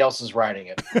somebody else is riding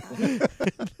it.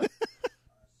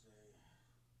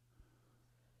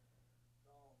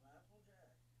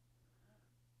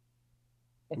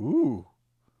 Ooh.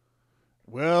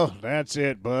 Well, that's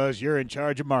it, Buzz. You're in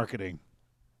charge of marketing.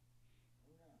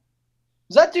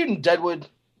 Is that dude in Deadwood?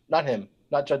 Not him.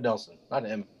 Not Judd Nelson. Not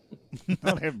him.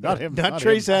 Not him. Not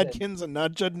Trace Adkins and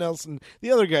not Judd Nelson.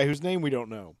 The other guy whose name we don't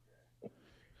know.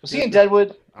 Was he in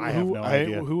Deadwood? I have no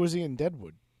idea. Who was he in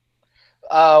Deadwood?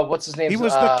 What's his name? He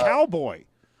was the cowboy.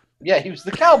 Yeah, he was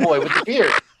the cowboy with the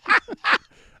beard.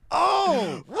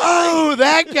 Oh,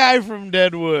 that guy from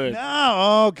Deadwood.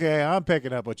 No, okay. I'm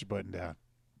picking up what you're putting down.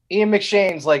 Ian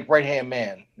McShane's like right-hand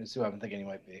man is who I'm thinking he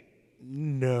might be.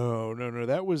 No.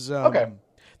 That was okay.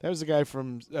 That was the guy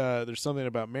from There's Something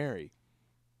About Mary.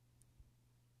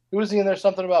 Who was he in There's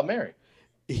Something About Mary?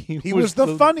 He was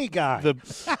the funny guy.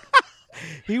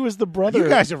 He was the brother. You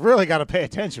guys have really got to pay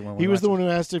attention when he was the one who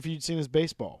asked if you'd seen his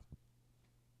baseball.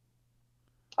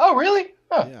 Oh, really?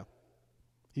 Huh. Yeah.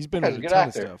 He's been in a ton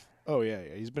of stuff. Oh, yeah.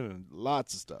 He's been in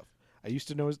lots of stuff. I used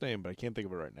to know his name, but I can't think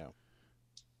of it right now.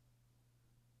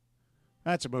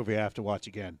 That's a movie I have to watch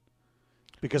again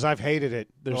because I've hated it.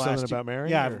 There's Something About Mary?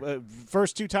 Yeah.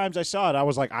 First 2 times I saw it, I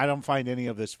was like, I don't find any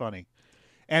of this funny.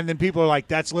 And then people are like,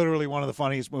 that's literally one of the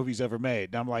funniest movies ever made.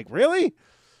 And I'm like, really?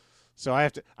 So I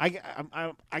have to. I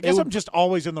guess I'm just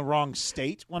always in the wrong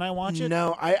state when I watch it.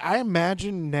 No, I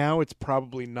imagine now it's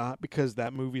probably not because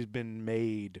that movie's been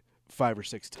made 5 or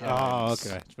 6 times. Oh,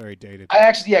 okay, it's very dated. I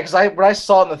actually, because when I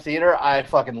saw it in the theater, I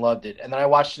fucking loved it, and then I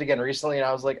watched it again recently, and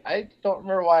I was like, I don't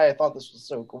remember why I thought this was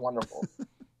so wonderful.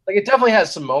 Like it definitely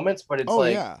has some moments, but it's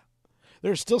yeah.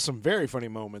 There's still some very funny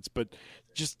moments, but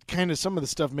just kind of some of the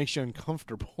stuff makes you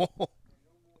uncomfortable.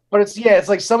 But it's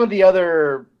like some of the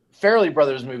other Farrelly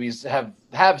Brothers movies have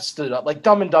stood up. Like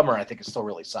Dumb and Dumber, I think is still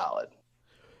really solid.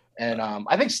 And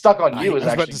I think Stuck on You is I was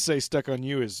actually about to say Stuck on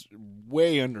You is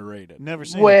way underrated. Never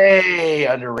seen it. way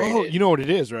underrated. Oh, you know what it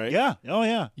is, right? Yeah. Oh,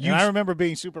 yeah. And I remember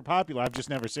being super popular. I've just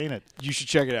never seen it. You should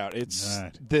check it out. It's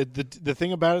Right. the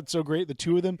thing about it's so great. The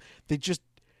two of them,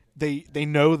 they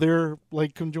know they're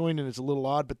like conjoined, and it's a little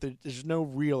odd, but there's no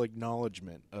real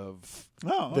acknowledgement of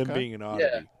them being an oddity.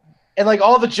 Yeah. And like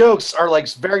all the jokes are like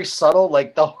very subtle.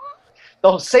 Like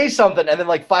they'll say something, and then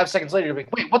like 5 seconds later, you'll be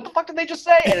like, "Wait, what the fuck did they just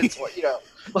say?" And it's like,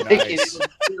 like Nice.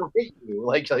 it'll hit you.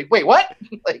 Like wait, what?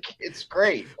 Like it's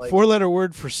great. Like, 4-letter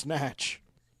word for snatch.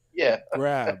 yeah.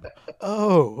 Grab.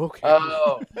 Oh, okay.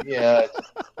 Oh, yeah.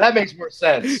 That makes more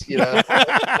sense.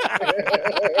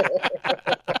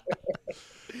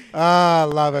 I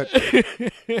love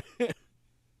it.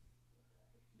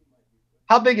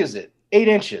 How big is it? 8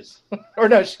 inches. Or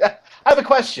no, I have a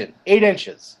question. 8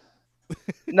 inches.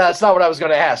 No, that's not what I was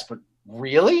going to ask, but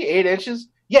really? 8 inches?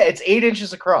 Yeah, it's 8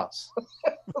 inches across.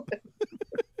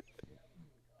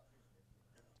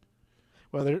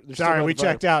 Well, they're Sorry, we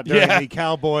checked out during the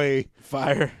cowboy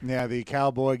fire. Yeah, the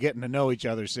cowboy getting to know each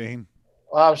other scene.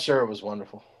 Well, I'm sure it was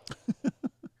wonderful.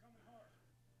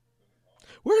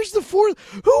 Where's the fourth?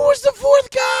 Who was the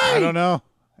fourth guy? I don't know,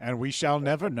 and we shall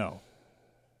never know.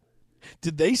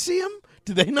 Did they see him?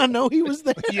 Did they not know he was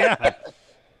there? Yeah.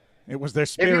 It was their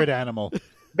spirit animal.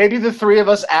 Maybe the three of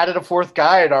us added a fourth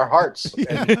guy in our hearts.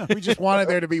 Yeah, we just wanted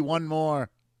there to be one more.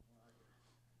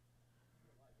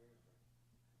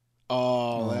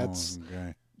 Oh, that's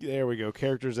okay. There we go.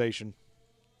 Characterization.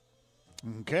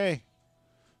 Okay.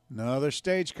 Another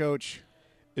Stagecoach.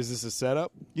 Is this a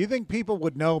setup? You think people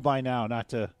would know by now not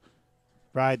to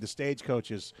ride the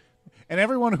Stagecoaches? And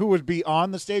everyone who would be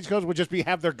on the Stagecoach would just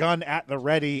have their gun at the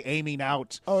ready, aiming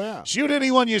out. Oh, yeah. Shoot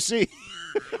anyone you see.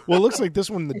 Well, it looks like this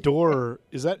one, the door,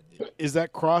 is that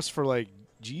cross for, like,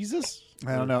 Jesus?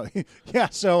 I don't know. Yeah,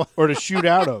 so. Or to shoot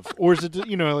out of. Or is it,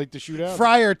 like to shoot out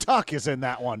Friar Tuck is in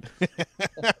that one.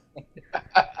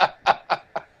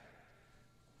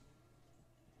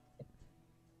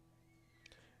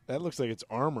 That looks like it's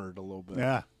armored a little bit.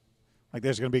 Yeah. Like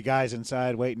there's going to be guys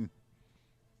inside waiting.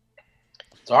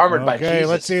 It's armored by Jesus. Okay,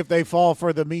 let's see if they fall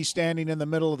for the me standing in the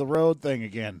middle of the road thing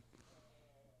again.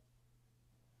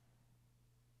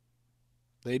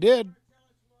 They did.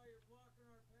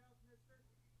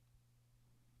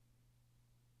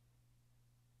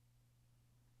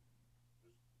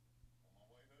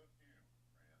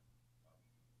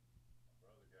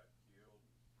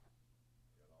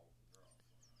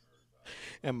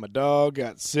 And my dog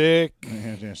got sick.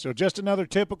 Yeah, so just another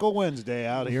typical Wednesday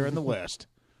out here in the West.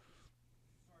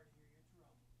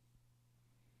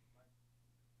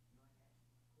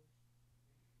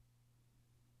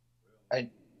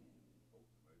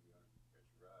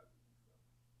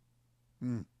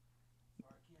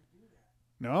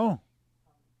 No.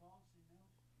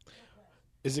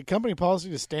 Is it company policy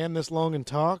to stand this long and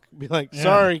talk? Be like,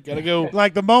 sorry, gotta go.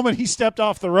 Like the moment he stepped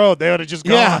off the road, they would have just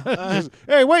gone. Yeah. Just,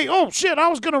 hey, wait! Oh shit! I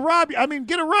was gonna rob you. I mean,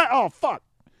 get it right. Oh fuck!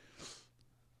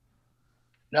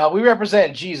 No, we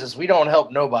represent Jesus. We don't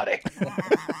help nobody.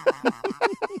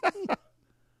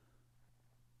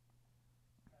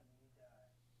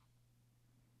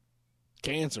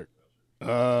 Cancer.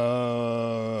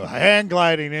 Hand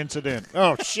gliding incident.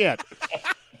 Oh shit!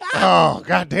 Oh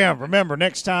goddamn! Remember,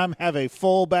 next time have a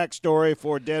full backstory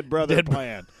for Dead Brother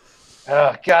Plan.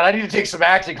 Oh God, I need to take some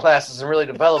acting classes and really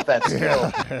develop that skill.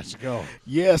 Yeah, let's go.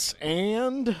 Yes,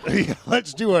 and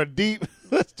let's do a deep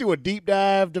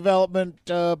dive development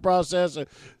process.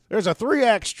 There's a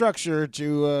 3-act structure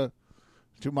to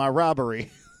my robbery.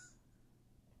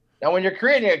 Now, when you're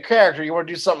creating a character, you want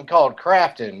to do something called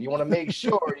crafting. You want to make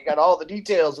sure you got all the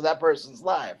details of that person's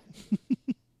life.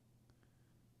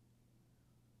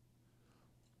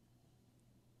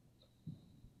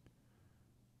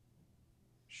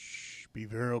 Shh, be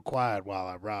real quiet while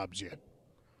I robs you.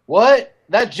 What?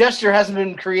 That gesture hasn't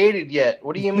been created yet.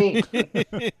 What do you mean?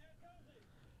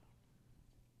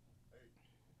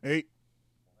 Hey.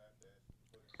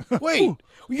 wait,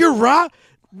 you're right.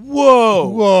 Whoa,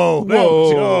 Whoa.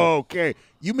 Whoa. Okay.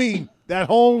 You mean that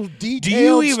whole detailed Do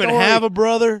you even story? have a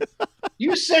brother?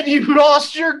 You said you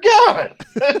lost your gun.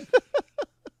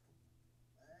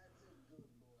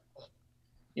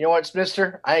 You know what,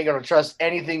 mister? I ain't going to trust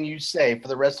anything you say for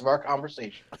the rest of our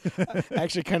conversation. I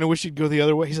actually kind of wish he'd go the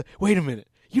other way. He's like, wait a minute.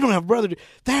 You don't have a brother.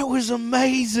 That was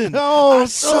amazing. Oh, I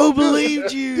so good.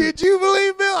 believed you. Did you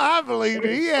believe Bill? I believed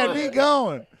it. He had me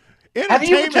going.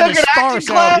 Entertainment took is an sparse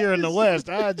acting out here in class?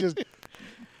 the West.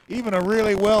 Even a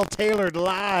really well-tailored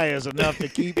lie is enough to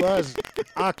keep us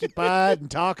occupied and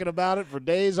talking about it for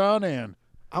days on end.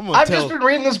 I've just been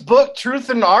reading this book, Truth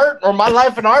in Art, or My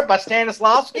Life in Art by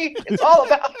Stanislavski. It's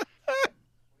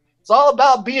all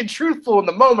about being truthful in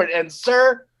the moment. And,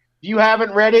 sir, if you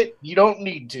haven't read it, you don't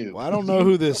need to. Well, I don't know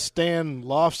who this Stan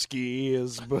Lofsky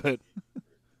is, but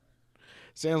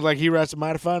sounds like he writes a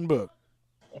mighty fine book.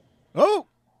 Oh.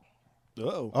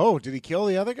 Uh-oh. Oh, did he kill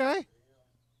the other guy?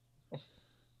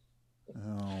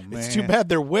 Oh, man. It's too bad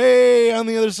they're way on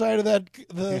the other side of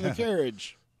the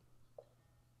carriage.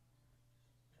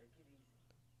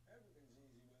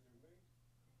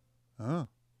 Oh.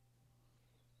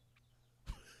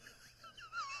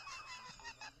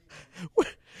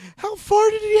 How far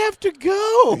did he have to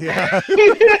go? Yeah.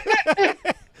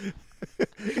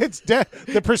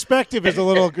 The perspective is a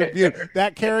little confused.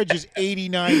 That carriage is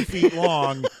 89 feet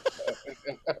long.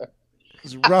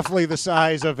 It's roughly the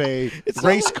size of a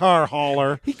race car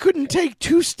hauler. He couldn't take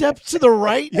 2 steps to the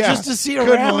right just to see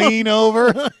couldn't around. lean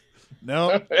over.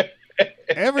 No.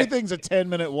 Everything's a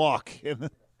 10-minute walk. And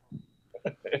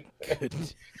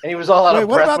he was all out Wait, of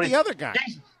what breath. about the other guy?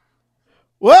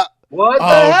 What? What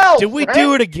the hell? Did we Frank?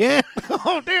 do it again?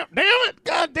 Oh, damn it.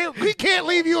 God damn. We can't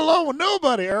leave you alone with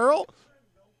nobody, Earl.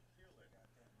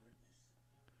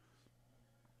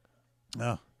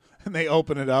 No. And they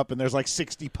open it up, and there's like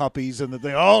 60 puppies, and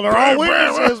they're all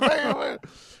witnesses. Man.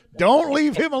 Don't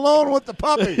leave him alone with the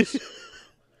puppies.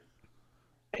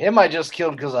 Him I just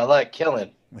killed because I like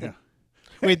killing. Yeah.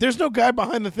 Wait, there's no guy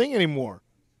behind the thing anymore.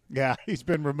 Yeah, he's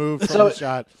been removed from the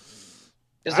shot.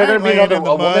 Is there going to be I'm laying in the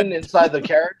woman mud. inside the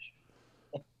carriage?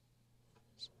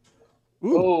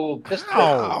 Ooh. Oh, pistol.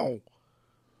 Ow.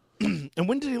 And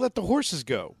when did he let the horses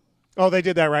go? Oh, they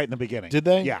did that right in the beginning. Did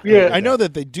they? Yeah. Yeah. I know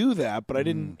that they do that, but I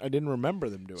didn't remember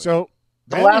them doing it. So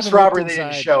The they haven't last even looked robbery, they didn't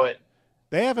inside- show it.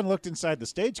 They haven't looked inside the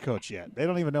stagecoach yet. They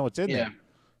don't even know what's in Yeah. there.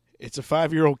 It's a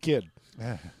 5-year-old kid.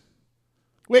 Yeah.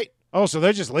 Wait. Oh, so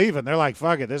they're just leaving. They're like,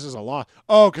 fuck it, this is a loss.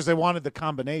 Oh, because they wanted the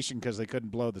combination because they couldn't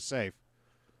blow the safe.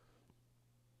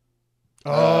 See.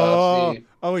 Oh,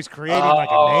 he's creating like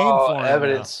a name for him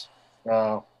evidence.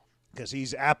 Oh. because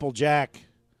he's Applejack.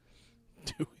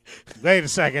 Wait a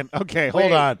second. Okay, hold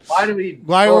Wait, on. Why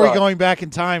are hold we on. going back in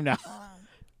time now?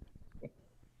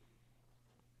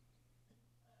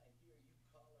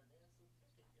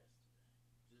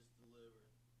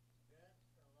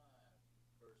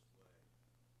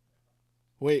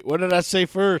 Wait, what did I say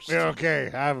first? Yeah,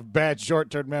 okay, I have a bad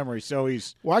short-term memory, so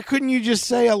he's... Why couldn't you just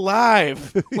say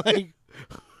alive? Like,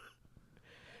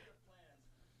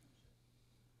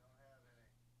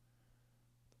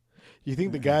 you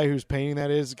think the guy who's painting that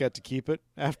is got to keep it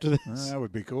after this? That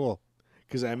would be cool.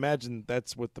 Because I imagine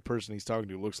that's what the person he's talking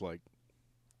to looks like.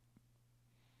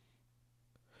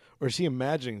 Or is he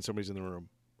imagining somebody's in the room?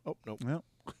 Oh, no. Well,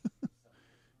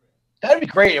 That'd be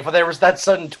great if there was that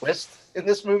sudden twist in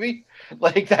this movie.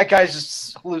 Like, that guy's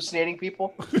just hallucinating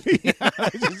people.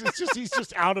 he's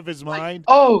just out of his mind.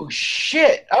 Oh,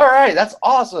 shit. All right. That's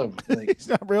awesome. Like,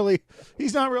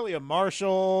 He's not really a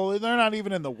marshal. They're not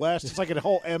even in the West. It's like a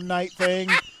whole M. Night thing.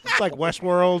 It's like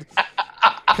Westworld.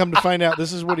 Come to find out,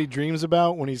 this is what he dreams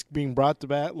about when he's being brought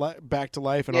to back to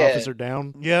life and Yeah. Officer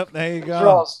Down. Yep, there you those are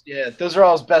all, go. those are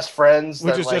all his best friends.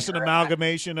 Which that, is like, just an are-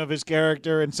 amalgamation of his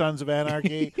character in Sons of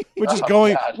Anarchy. We're just Oh,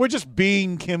 going. God. We're just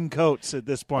being Kim Coates at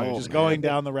this point. Oh, just man. going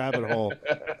down the rabbit hole.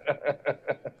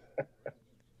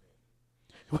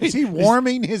 Is he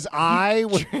warming his eye?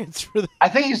 Transfer the- I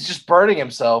think he's just burning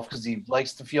himself because he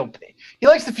likes to feel pain. He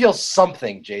likes to feel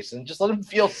something, Jason. Just let him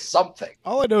feel something.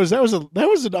 All I know is that was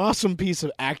an awesome piece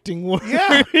of acting work.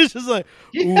 Yeah. It's just like,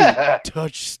 Yeah. ooh,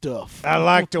 touch stuff. I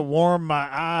like to warm my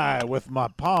eye with my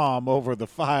palm over the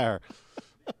fire.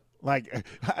 Like,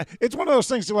 it's one of those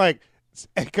things to like,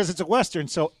 because it's a Western,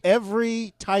 so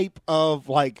every type of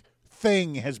like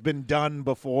thing has been done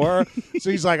before.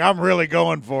 So he's like, I'm really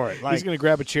going for it. Like, He's going to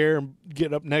grab a chair and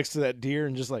get up next to that deer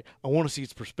and just like, I want to see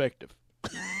its perspective.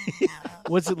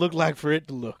 What's it look like for it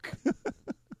to look?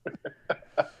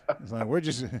 it's like we're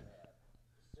just.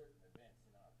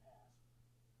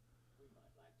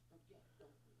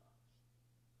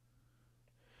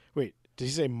 Wait, did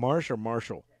he say Marsh or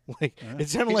Marshall? Like, it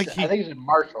sounded like I think he's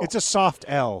Marshall. It's a soft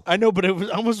L. I know, but it was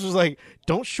almost was like,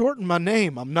 don't shorten my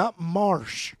name. I'm not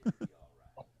Marsh.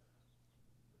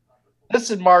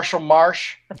 Listen, Marshall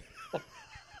Marsh.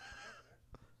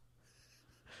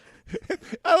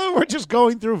 We're just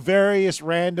going through various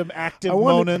random active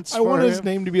moments. I want for his him.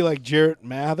 name to be like Jarrett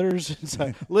Mathers. It's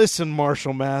like, listen,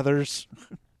 Marshall Mathers.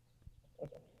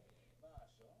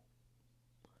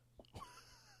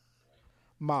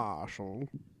 Marshall.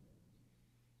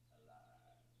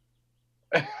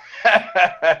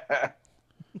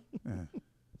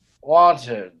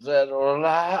 Wanted, dead or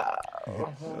alive.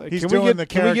 He's doing the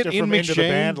character from Into the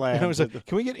Bandland. And I was like,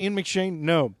 can we get Ian McShane?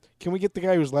 No. Can we get the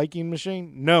guy who's like Ian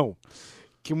McShane? No.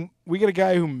 Can we get a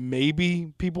guy who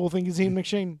maybe people think is Ian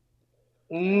McShane?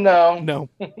 No. No.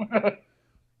 Can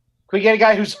we get a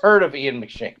guy who's heard of Ian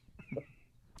McShane?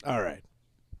 All right.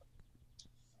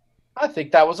 I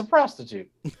think that was a prostitute.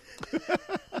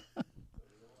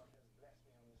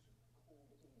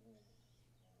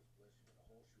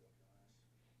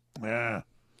 Yeah.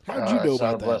 How'd you know it's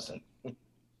not about a that? blessing.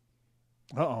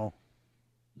 Uh-oh.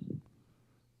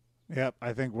 Yep,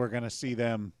 I think we're going to see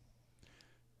them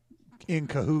in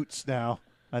cahoots now.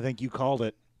 I think you called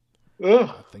it. Ugh.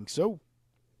 I think so.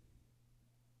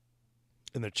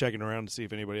 And they're checking around to see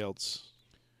if anybody else.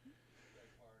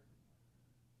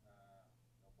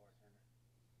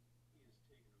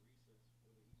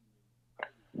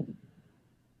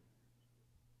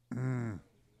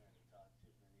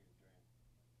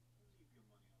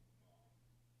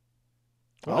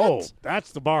 Oh,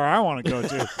 that's the bar I want to go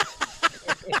to.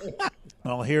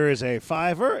 Well, here is a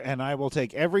 $5, and I will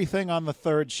take everything on the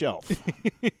third shelf.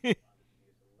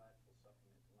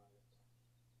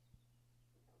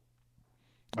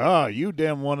 Ah, you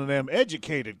damn one of them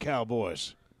educated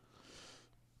cowboys.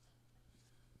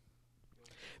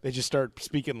 They just start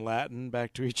speaking Latin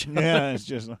back to each other. Yeah, it's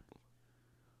just...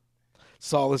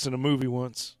 Saw this in a movie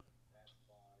once.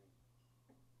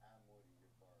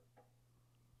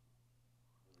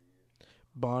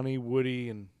 Bonnie, Woody,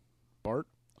 and Bart.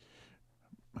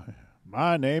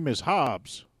 My name is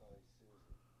Hobbs.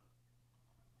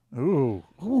 Ooh.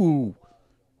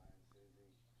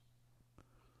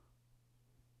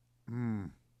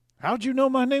 How'd you know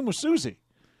my name was Susie?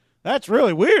 That's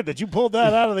really weird that you pulled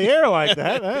that out of the air like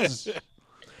that.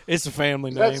 It's a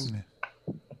family name.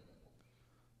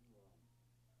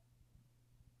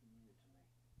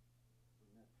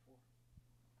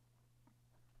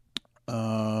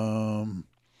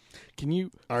 Can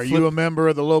you? Are you a member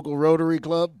of the local Rotary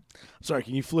Club? Sorry,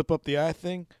 can you flip up the eye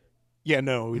thing? Yeah,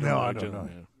 no, we don't. No, I don't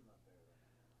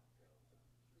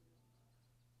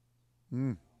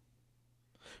know.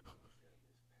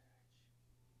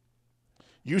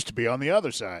 Used to be on the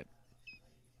other side.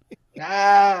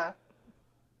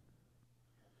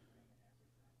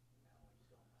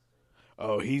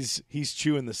 Oh, he's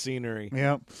chewing the scenery.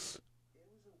 Yep.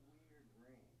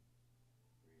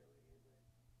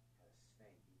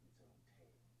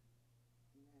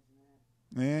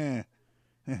 Yeah,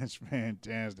 that's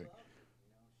fantastic.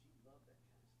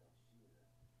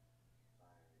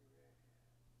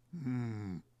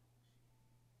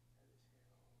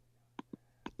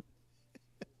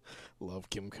 Love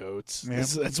Kim Coates. Yep.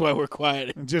 That's why we're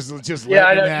quiet. Just Yeah, I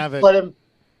let know. him have it. Let him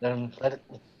let it.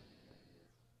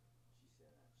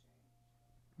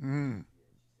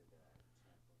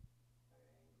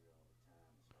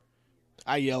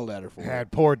 I yelled at her for it.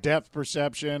 Had poor depth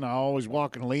perception. I always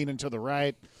walking leaning to the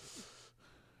right.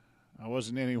 I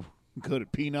wasn't any good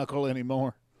at pinochle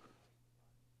anymore.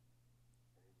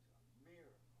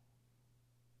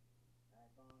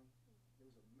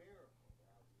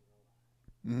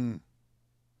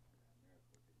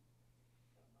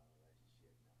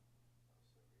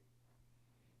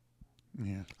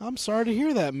 Yeah. I'm sorry to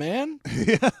hear that, man.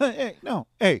 Hey, no.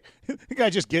 Hey, the guy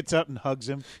just gets up and hugs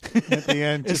him at the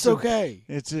end. It's okay.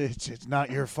 It's not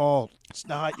your fault. It's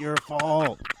not your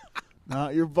fault.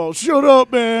 Not your fault. Shut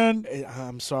up, man.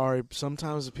 I'm sorry.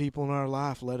 Sometimes the people in our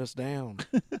life let us down.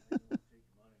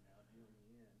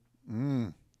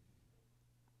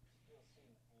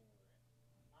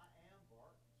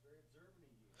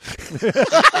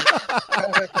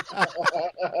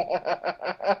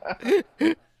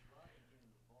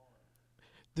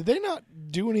 Did they not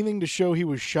do anything to show he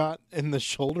was shot in the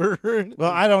shoulder?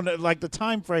 Well, I don't know. Like, the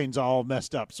time frame's all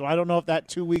messed up. So I don't know if that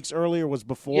 2 weeks earlier was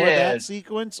before that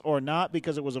sequence or not,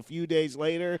 because it was a few days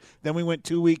later. Then we went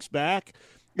 2 weeks back.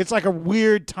 It's like a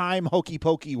weird time hokey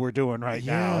pokey we're doing right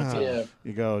now. It's Yeah.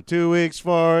 you go 2 weeks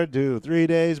forward, do 3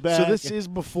 days back. So this is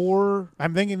before.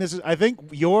 I'm thinking this is. I think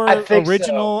your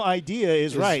original idea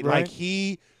is right. Like,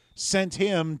 he sent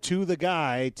him to the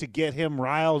guy to get him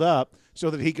riled up so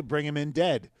that he could bring him in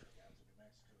dead.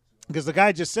 Because the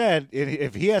guy just said,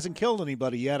 if he hasn't killed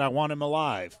anybody yet, I want him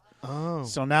alive. Oh.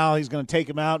 So now he's going to take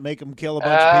him out, make him kill a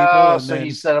bunch of people. And So then,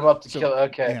 you set him up to kill.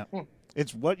 Okay. Yeah.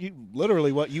 It's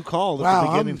literally what you called at the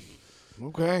beginning.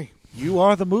 Okay. You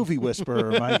are the movie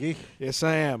whisperer, Mikey. Yes,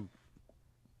 I am.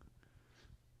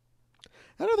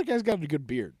 That other guy's got a good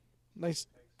beard. Nice,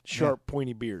 sharp,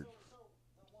 pointy beard.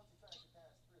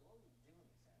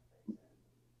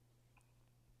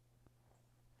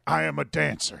 I am a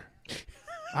dancer.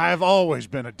 I have always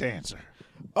been a dancer.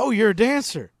 Oh, you're a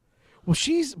dancer. Well,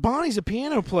 Bonnie's a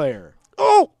piano player.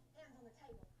 Oh!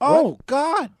 Oh,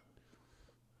 God.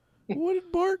 What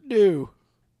did Bart do?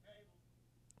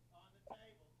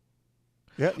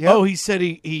 Yeah. Oh, he said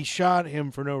he shot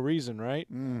him for no reason, right?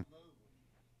 Mm.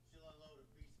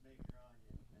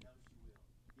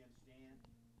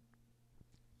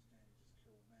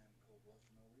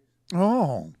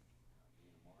 Oh.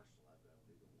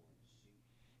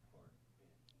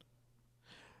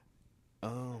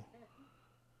 Oh.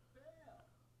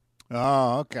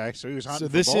 Oh, okay. So he was hunting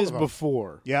So this for both is of them.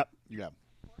 before. Yep.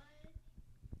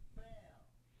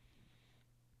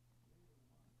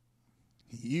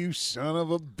 You son of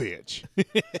a bitch.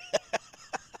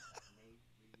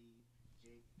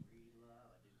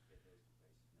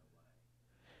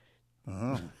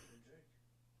 Oh.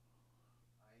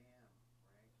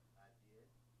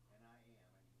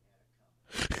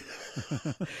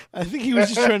 I think he was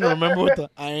just trying to remember what the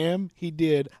I am. He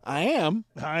did. I am.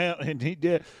 And he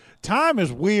did. Time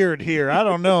is weird here. I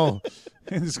don't know.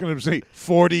 It's going to say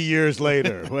 40 years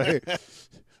later.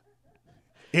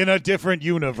 In a different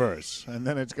universe. And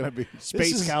then it's going to be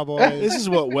Space Cowboys. This is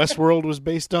what Westworld was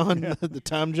based on, the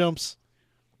time jumps.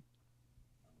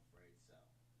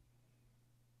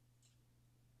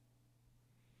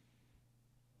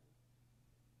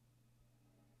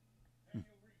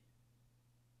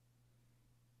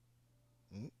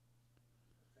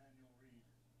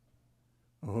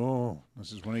 Oh,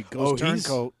 this is when he goes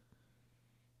turncoat.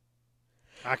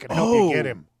 I can help you get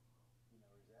him.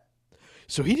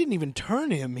 So he didn't even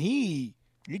turn him. He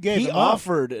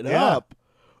offered it up.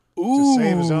 To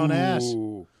save his own ass.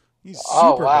 He's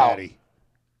super batty.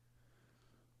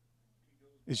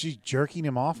 Is she jerking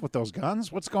him off with those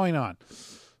guns? What's going on?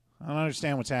 I don't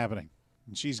understand what's happening.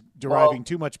 And she's deriving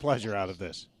too much pleasure out of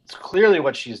this. It's clearly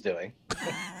what she's doing.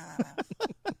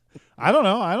 I don't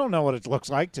know. I don't know what it looks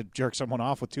like to jerk someone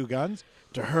off with two guns.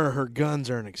 To her guns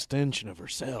are an extension of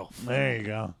herself. There you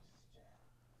go.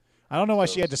 I don't know why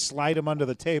she had to slide him under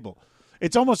the table.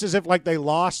 It's almost as if like they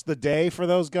lost the day for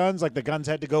those guns. Like the guns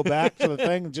had to go back to the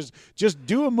thing and just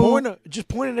do a move. Just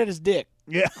point it at his dick.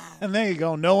 Yeah, and there you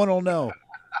go. No one will know.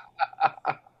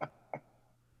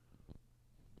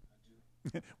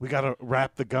 We got to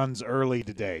wrap the guns early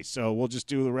today, so we'll just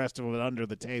do the rest of it under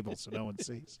the table so no one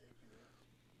sees.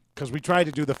 Because we tried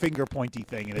to do the finger pointy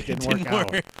thing, and it didn't work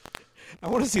out. I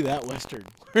want to see that Western.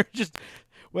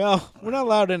 We're not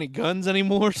allowed any guns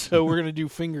anymore, so we're going to do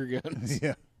finger guns.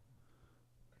 Yeah.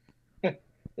 And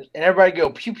everybody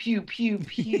go, pew, pew, pew,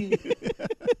 pew.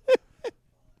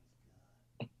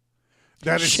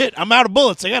 Shit, I'm out of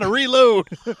bullets. I got to reload.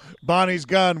 Bonnie's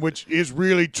gun, which is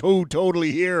really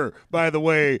totally here, by the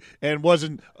way, and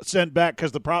wasn't sent back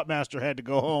because the prop master had to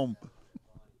go home.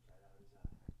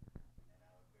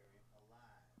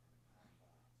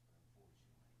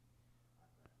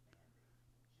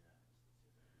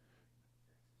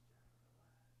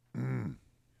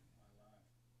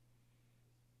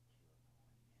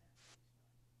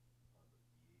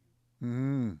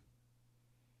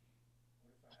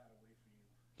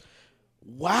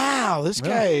 Wow, this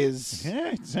guy is...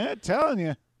 Yeah, telling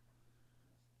you.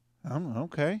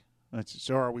 Okay.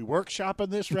 So are we workshopping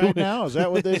this right now? Is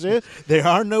that what this is? There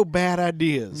are no bad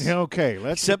ideas. Okay.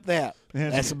 Except that.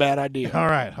 That's a bad idea. All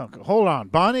right. Hold on.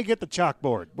 Bonnie, get the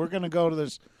chalkboard. We're going to go to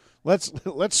this. Let's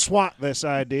swat this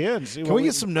idea and see. Can we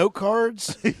get some note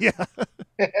cards? Yeah.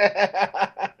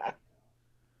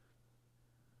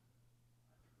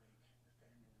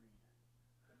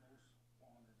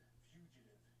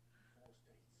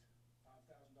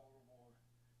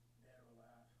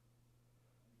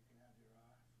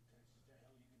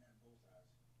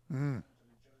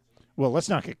 Well, let's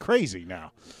not get crazy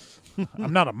now.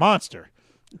 I'm not a monster.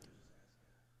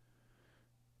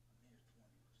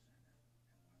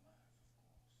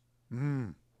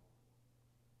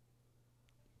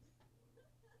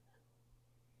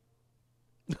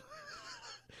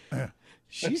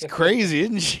 She's crazy,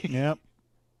 isn't she? Yep.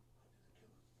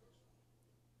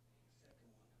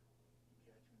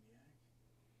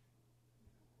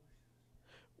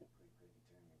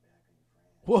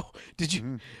 Whoa, did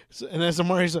you? And as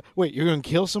Amari's like, wait, you're going to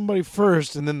kill somebody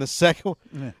first, and then the second one?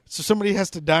 Yeah. So somebody has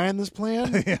to die in this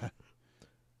plan? Yeah.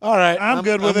 All right. I'm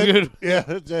good with it.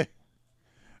 Good. Yeah.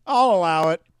 I'll allow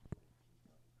it.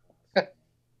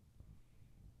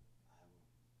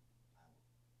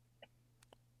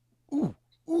 Ooh,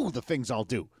 the things I'll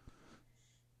do.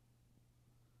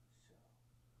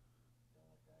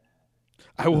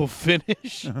 I will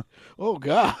finish? Oh,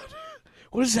 God.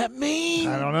 What does that mean?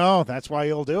 I don't know. That's why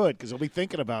he'll do it, because he'll be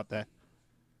thinking about that.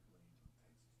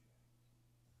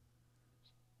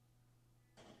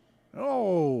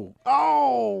 Oh.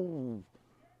 Oh.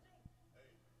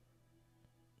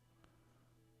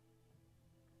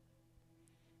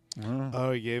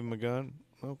 Oh, he gave him a gun?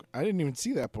 Okay. I didn't even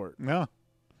see that part. No.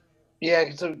 Yeah,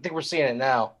 because I think we're seeing it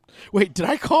now. Wait, did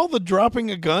I call the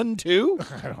dropping a gun too?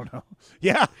 I don't know.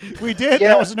 Yeah, we did. Yeah,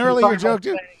 That was an earlier joke,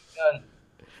 too.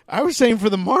 I was saying for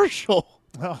the marshal.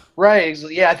 Oh. Right.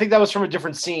 Yeah, I think that was from a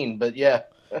different scene, but yeah.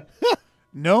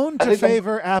 Known to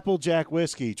favor Applejack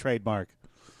whiskey, trademark.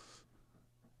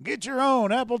 Get your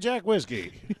own Applejack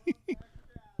whiskey.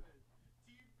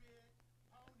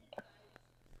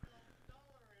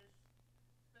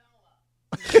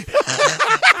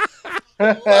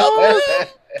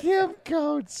 Kim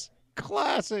Coates.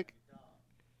 Classic.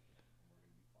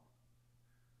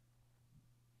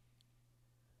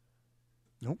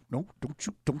 Nope, don't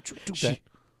shoot that.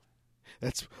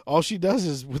 That's all she does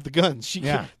is with the guns. She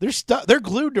Yeah. They're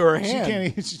glued to her She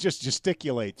hand. can't. She just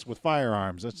gesticulates with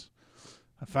firearms.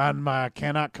 I find I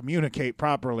cannot communicate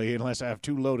properly unless I have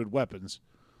two loaded weapons.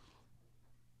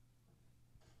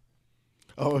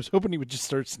 Oh, I was hoping he would just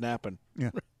start snapping. Yeah.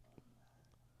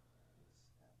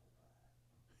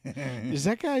 Is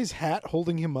that guy's hat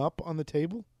holding him up on the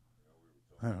table?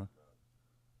 I don't know.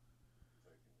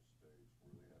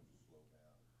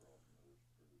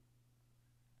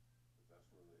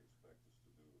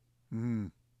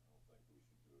 Mm.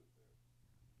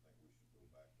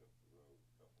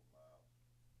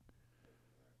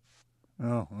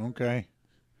 Oh, okay.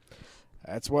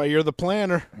 That's why you're the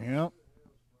planner. Yep.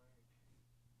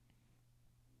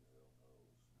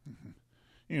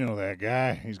 You know that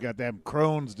guy. He's got that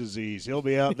Crohn's disease. He'll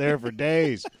be out there for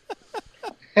days.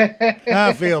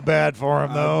 I feel bad for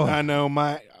him, though. I know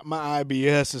my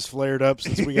IBS has flared up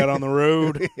since we got on the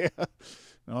road. Yeah.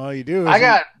 All you do is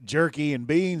eat jerky and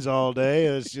beans all day.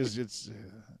 It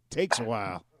takes a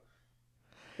while.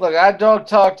 Look, I don't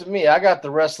talk to me. I got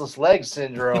the restless leg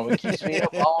syndrome. It keeps me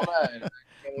up all night.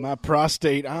 My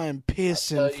prostate, I am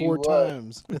pissing 4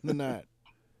 times in the night.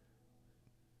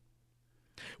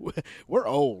 We're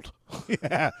old.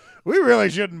 Yeah, we really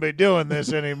shouldn't be doing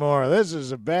this anymore. This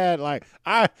is a bad,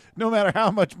 no matter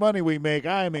how much money we make,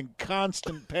 I am in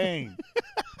constant pain.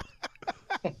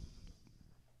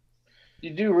 You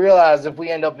do realize if we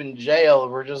end up in jail,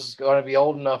 we're just going to be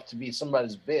old enough to be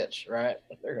somebody's bitch, right?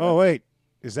 Oh, wait.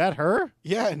 Is that her?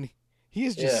 Yeah, and he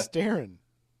is just staring.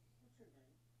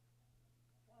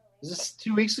 Is this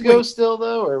 2 weeks ago still,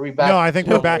 though, or are we back? No, I think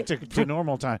we're back to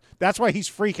normal time. That's why he's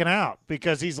freaking out,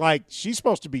 because he's like, she's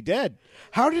supposed to be dead.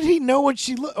 How did he know what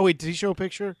she looked? Oh, wait, did he show a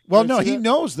picture? Well, no, he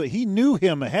knows that. He knew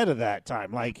him ahead of that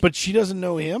time. But she doesn't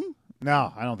know him?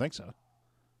 No, I don't think so.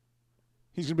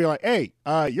 He's going to be like, hey,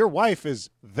 your wife is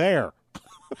there.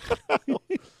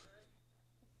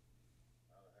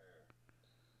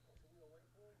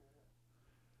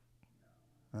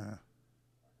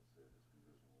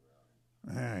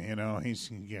 He's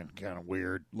getting kind of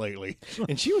weird lately.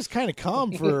 And she was kind of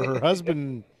calm for her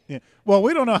husband. Yeah. Well,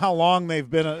 we don't know how long they've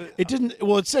been. It didn't.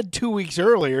 Well, it said 2 weeks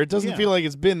earlier. It doesn't feel like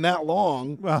it's been that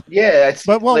long. Well, yeah,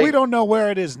 we don't know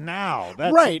where it is now.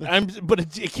 Right.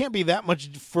 But it can't be that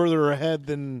much further ahead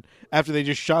than after they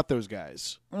just shot those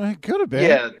guys. It could have been.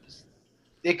 Yeah,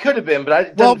 it could have been,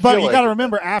 but but you got to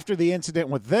remember, after the incident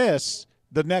with this,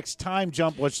 the next time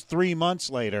jump was 3 months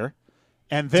later.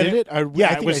 And then did it? I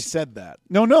think I said that.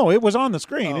 No, it was on the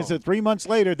screen. It's 3 months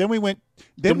later. Then we went.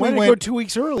 Then we went 2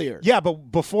 weeks earlier. Yeah,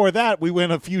 but before that, we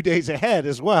went a few days ahead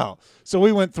as well. So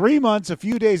we went 3 months, a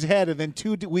few days ahead, and then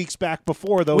 2 weeks back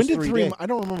before those. When did 3 days. I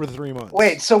don't remember the 3 months.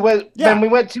 Wait, so when we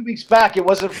went 2 weeks back, it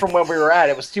wasn't from when we were at.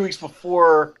 It was 2 weeks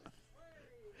before.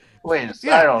 Wait,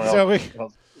 I don't know.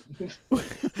 So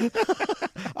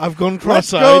I've gone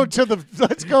cross-eyed.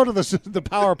 Let's go to the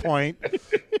PowerPoint.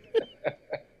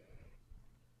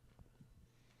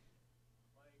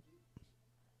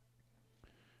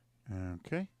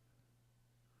 Okay.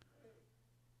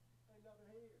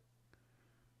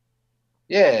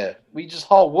 Yeah, we just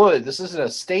haul wood. This isn't a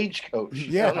stagecoach.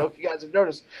 Yeah. I don't know if you guys have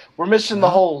noticed. We're missing the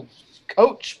whole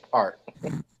coach part.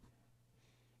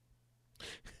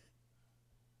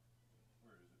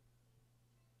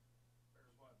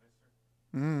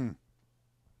 Mm.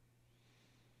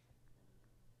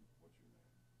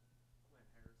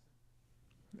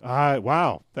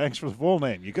 Wow. Thanks for the full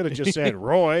name. You could have just said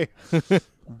Roy.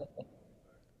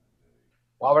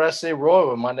 Why would I say Roy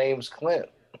when my name's Clint?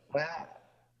 Wow.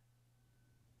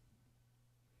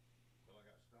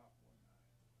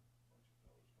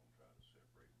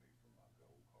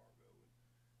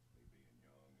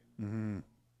 Mm-hmm.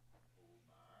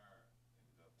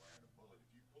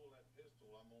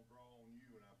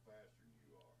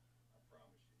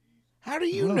 How do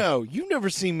you know? You've never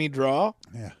seen me draw.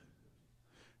 Yeah.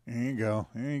 There you go.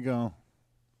 There you go.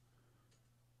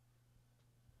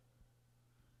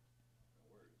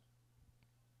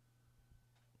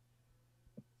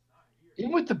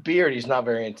 Even with the beard, he's not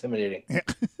very intimidating. Yeah.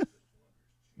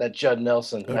 That Judd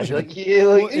Nelson. I'd be like,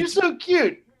 you're so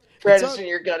cute. Practicing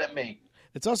your gun at me.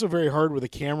 It's also very hard with a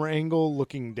camera angle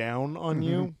looking down on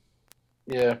you.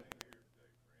 Yeah.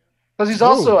 Because he's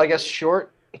also, I guess,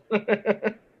 short.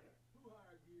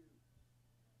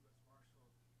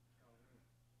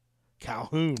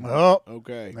 Calhoun. Oh,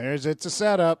 Okay. it's a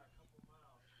setup.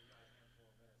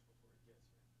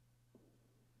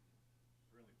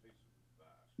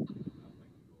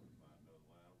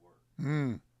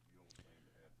 Hmm.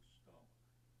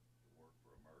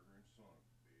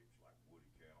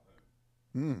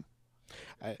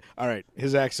 All right.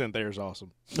 His accent there is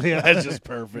awesome. Yeah, That's just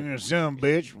perfect. You're some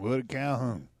bitch, Woody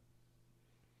Calhoun.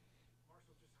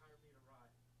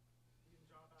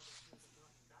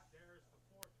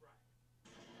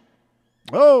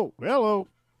 Oh, hello.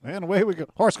 And away we go.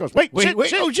 Horse goes, wait, Wait, shit, wait.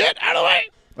 shit. Oh, shit. Out of the way.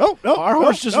 Oh, no. Our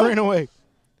horse just no. ran away.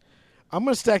 I'm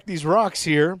going to stack these rocks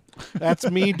here. That's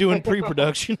me doing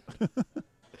pre-production.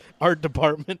 Art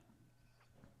department.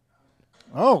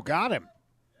 Oh, got him.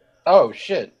 Oh,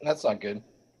 shit. That's not good.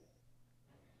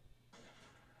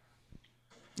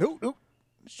 No.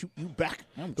 Shoot you back.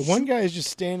 The one guy is just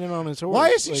standing on his horse. Why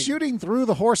is he shooting through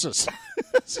the horses?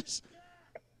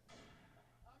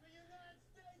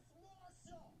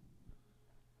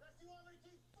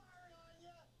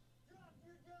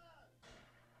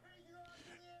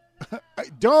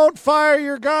 Don't fire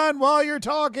your gun while you're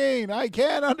talking. I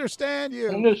can't understand you.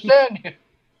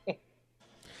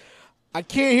 I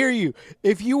can't hear you.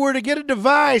 If you were to get a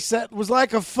device that was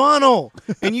like a funnel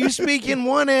and you speak in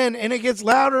one end and it gets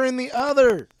louder in the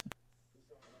other.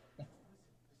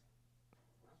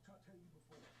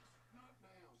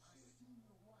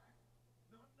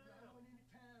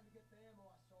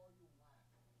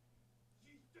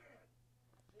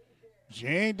 She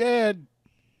ain't dead.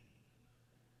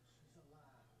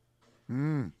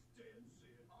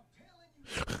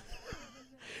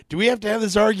 Do we have to have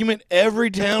this argument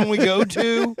every town we go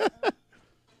to?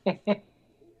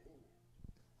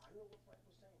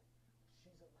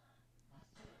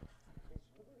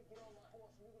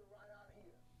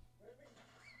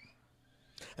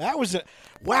 That was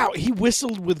wow, he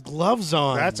whistled with gloves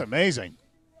on. That's amazing.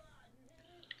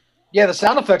 Yeah, the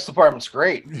sound effects department's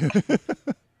great.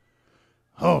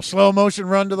 Oh, slow motion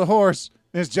run to the horse.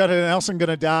 Is Judd Nelson going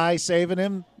to die, saving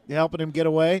him, helping him get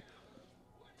away?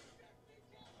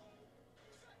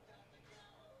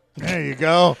 There you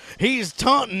go. He's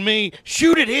taunting me.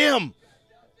 Shoot at him.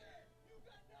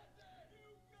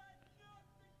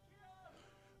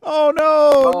 Oh,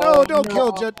 no, don't no.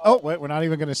 kill Judd. Oh, wait, we're not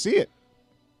even going to see it.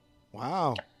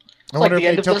 Wow. I wonder like the if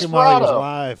end they of took him while he was Desperado.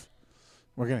 alive.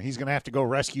 He's going to have to go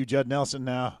rescue Judd Nelson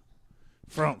now.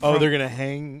 From they're going to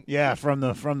hang? Yeah, from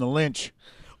the lynch.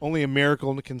 Only a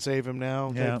miracle can save him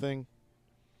now Yeah. type thing.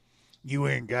 You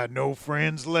ain't got no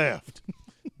friends left.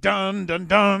 Dun, dun,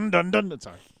 dun, dun, dun.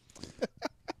 Sorry.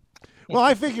 Well,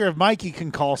 I figure if Mikey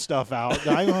can call stuff out,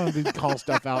 I want to call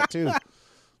stuff out too.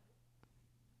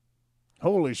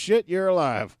 Holy shit, you're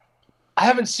alive. I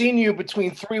haven't seen you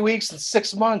between 3 weeks and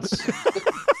 6 months.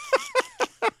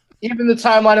 Even the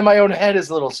timeline in my own head is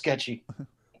a little sketchy.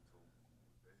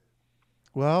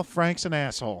 Well, Frank's an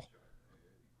asshole.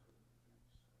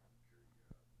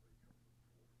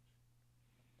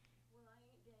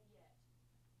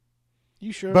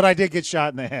 You sure? But I did get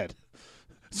shot in the head.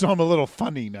 So I'm a little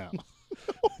funny now.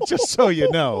 Just so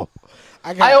you know.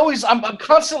 I'm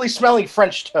constantly smelling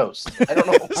French toast. I don't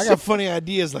know. I got funny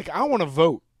ideas. Like, I want to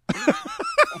vote.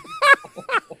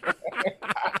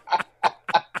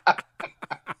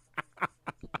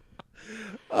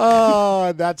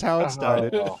 Oh, that's how it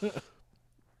started.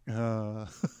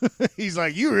 He's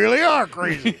like, you really are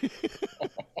crazy.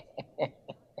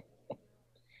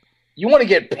 You want to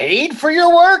get paid for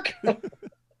your work? All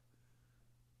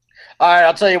right,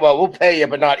 I'll tell you what. We'll pay you,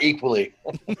 but not equally.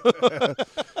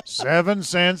 7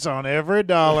 cents on every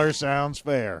dollar sounds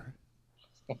fair.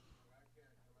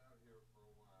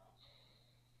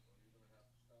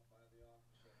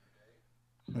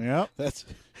 Yep.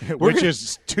 Which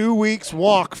is 2 weeks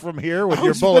walk from here with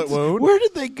your bullet wound. Where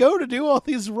did they go to do all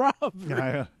these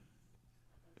robberies?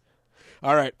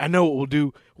 All right, I know what we'll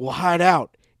do. We'll hide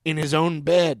out in his own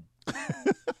bed.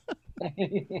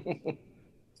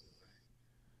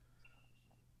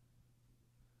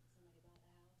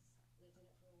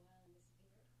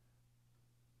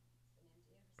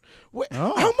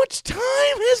 How much time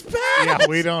has passed? Yeah,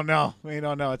 we don't know.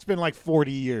 It's been like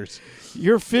 40 years.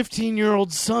 Your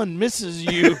 15-year-old son misses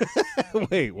you.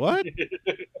 Wait, what?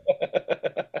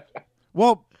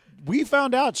 Well, we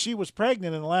found out she was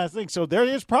pregnant in the last thing, so there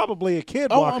is probably a kid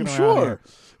walking I'm around sure. here.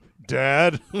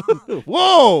 Dad.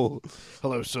 Whoa.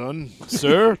 Hello, son.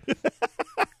 Sir.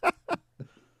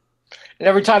 And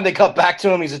every time they cut back to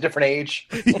him, he's a different age.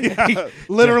 Yeah,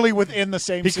 literally within the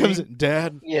same He scene. comes in,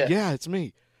 Dad. Yeah. It's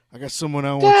me. I got someone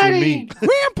I want Daddy! you to meet.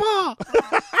 Grandpa.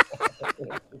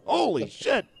 Holy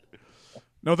shit.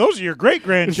 No, those are your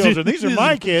great-grandchildren. These are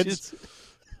my kids.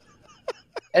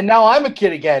 And now I'm a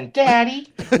kid again.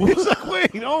 Daddy. It's like,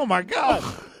 wait, oh, my God.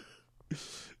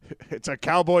 It's a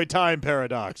cowboy time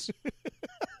paradox.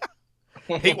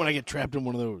 Hate when I get trapped in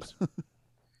one of those.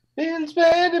 Been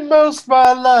spending most of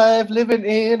my life living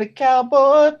in a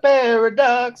cowboy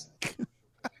paradox.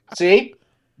 See?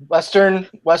 Western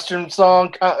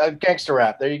song, gangster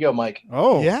rap. There you go, Mike.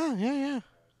 Oh. Yeah.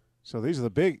 So these are the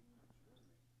big.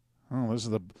 Oh, this is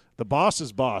the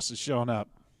boss's boss is showing up.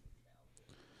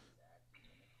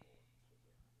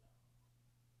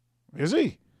 Is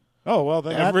he? Oh, well,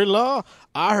 then Every law.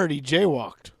 I heard he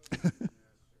jaywalked.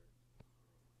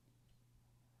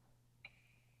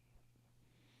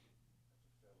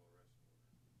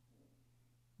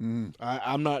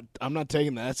 I'm not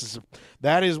taking that.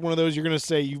 That is one of those you're going to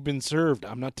say you've been served.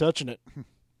 I'm not touching it.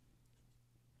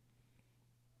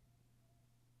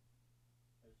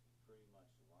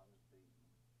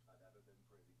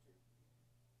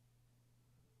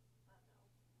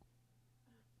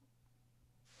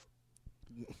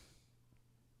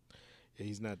 Yeah,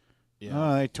 he's not.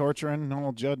 Yeah, they torturing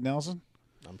old Judd Nelson?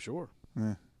 I'm sure.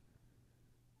 Yeah.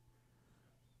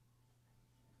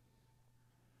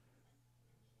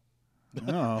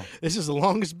 Oh. This is the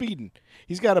longest beating.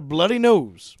 He's got a bloody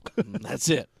nose. That's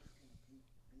it.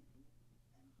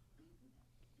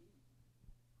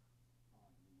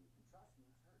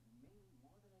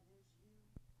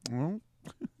 Well.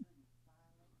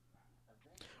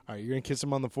 All right, you're going to kiss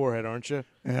him on the forehead, aren't you?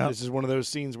 Yeah. This is one of those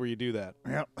scenes where you do that.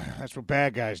 Yep. That's what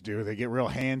bad guys do. They get real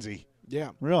handsy.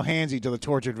 Yeah. Real handsy to the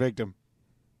tortured victim.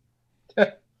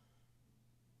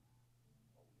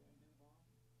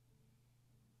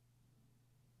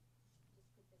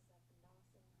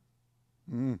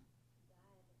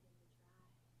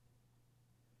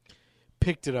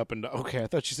 Picked it up and okay. I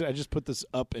thought she said I just put this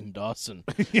up in Dawson.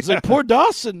 It's like poor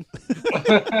Dawson.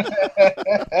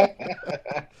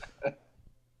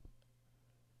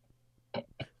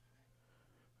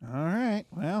 All right.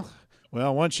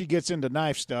 Well, once she gets into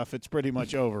knife stuff, it's pretty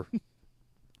much over.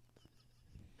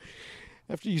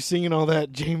 After you singing all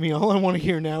that, Jamie, all I want to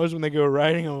hear now is when they go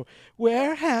riding on,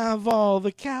 where have all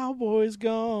the cowboys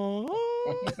gone?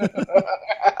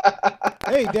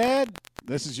 Hey, Dad,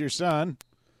 this is your son.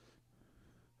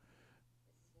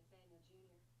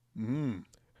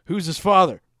 Who's his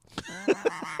father?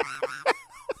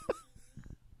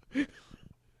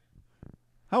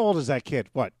 How old is that kid?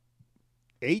 What?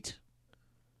 8?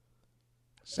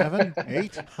 7?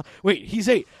 8? Wait, he's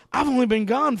 8. I've only been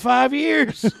gone 5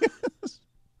 years.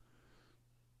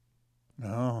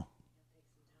 No.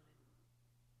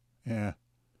 Yeah.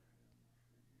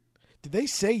 Did they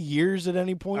say years at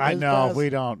any point? I has know. passed?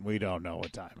 We don't know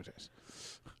what time it is.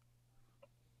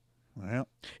 Well,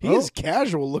 He is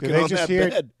casual looking did they on just that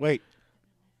hear bed. Wait.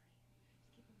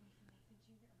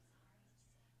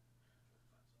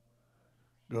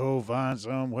 Go find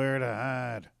somewhere to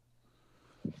hide.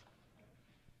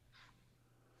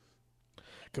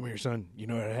 Come here, son. You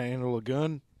know how to handle a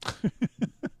gun?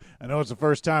 I know it's the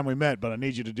first time we met, but I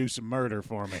need you to do some murder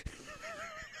for me.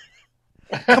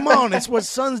 Come on, it's what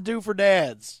sons do for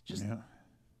dads. Just Yeah.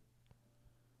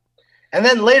 And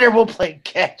then later we'll play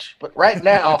catch. But right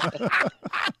now,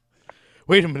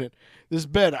 wait a minute. This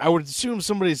bed, I would assume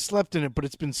somebody slept in it, but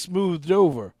it's been smoothed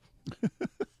over.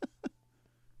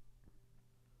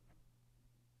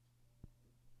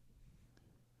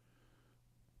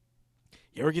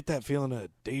 You ever get that feeling of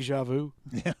deja vu?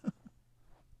 Yeah.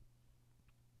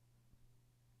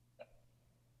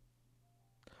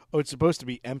 Oh, it's supposed to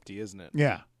be empty, isn't it?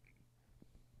 Yeah.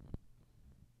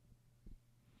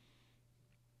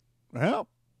 Well,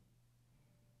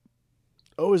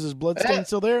 Oh, is his bloodstain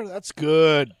still there? That's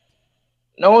good.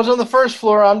 no one's on the first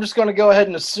floor. I'm just going to go ahead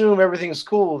and assume everything's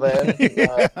cool then.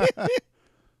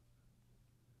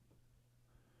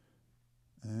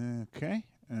 Okay.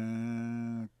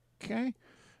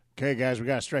 Okay, guys, we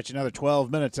got to stretch another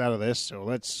 12 minutes out of this, so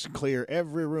let's clear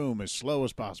every room as slow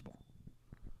as possible.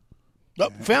 Oh,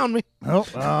 found me. Oh,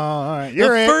 all right.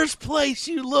 You're the in. first place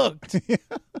you looked.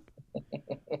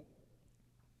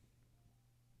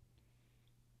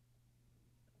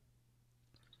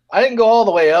 I didn't go all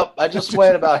the way up. I just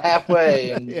went about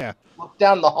halfway and Yeah. looked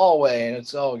down the hallway, and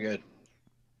it's all good.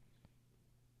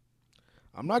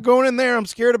 I'm not going in there. I'm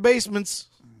scared of basements.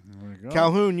 There we go.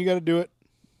 Calhoun, you got to do it.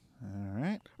 All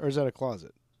right. Or is that a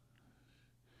closet?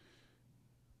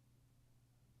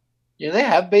 Yeah, they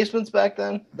have basements back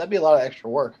then. That'd be a lot of extra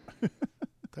work.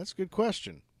 That's a good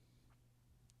question.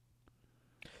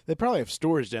 They probably have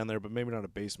storage down there, but maybe not a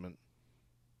basement.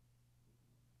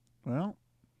 Well,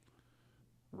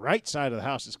 right side of the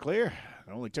house is clear.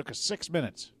 It only took us 6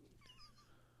 minutes.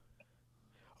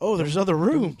 Oh, there's other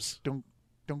rooms. Dunk,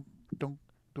 dunk, dunk,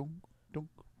 dunk, dunk,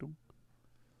 dunk.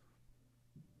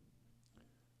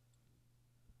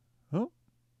 Oh.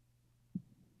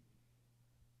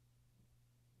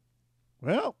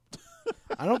 Well.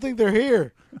 I don't think they're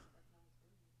here.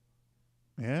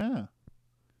 Yeah.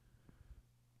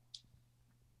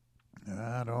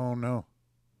 I don't know.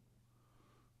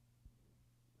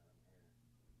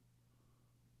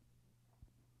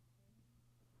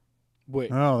 Wait.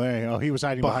 Oh, there you go. He was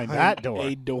hiding behind that door.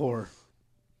 A door.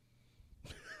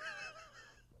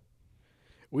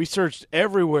 We searched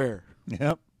everywhere.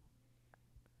 Yep.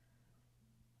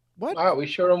 What? All right, we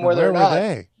showed them where Where they're were not.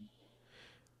 they?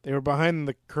 They were behind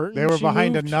the curtain. They were she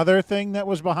behind moved? another thing that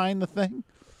was behind the thing?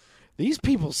 These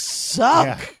people suck.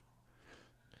 Yeah.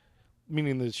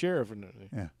 Meaning the sheriff.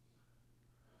 Yeah.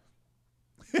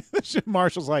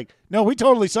 Marshall's like, no, we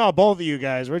totally saw both of you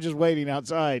guys. We're just waiting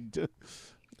outside to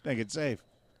make it safe.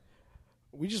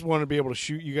 We just want to be able to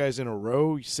shoot you guys in a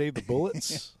row. You save the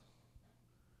bullets.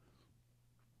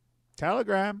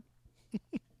 Telegram.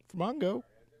 Mongo.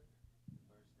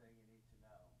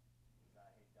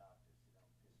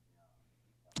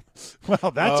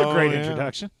 Well, that's a great yeah.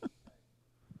 introduction.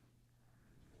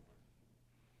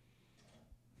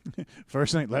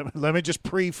 First thing, let me just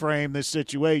pre-frame this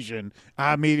situation.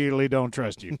 I immediately don't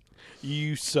trust you.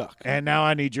 You suck. And now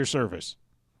I need your service.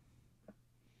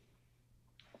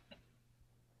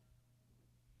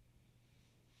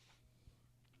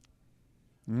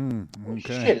 Okay.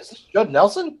 Shit, is this Judd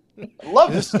Nelson? I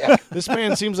love this guy. This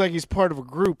man seems like he's part of a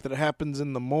group that happens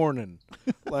in the morning.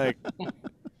 Like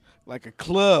a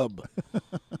club.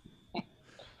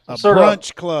 A Sort of-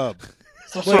 brunch club.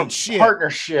 Some Wait, sort of shit.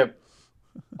 partnership.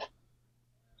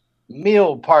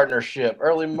 Meal partnership.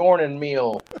 Early morning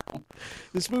meal.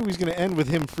 This movie's going to end with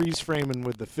him freeze framing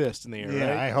with the fist in the air, Yeah,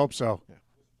 right? I hope so. Yeah.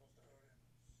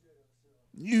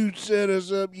 You set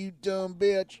us up, you dumb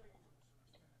bitch.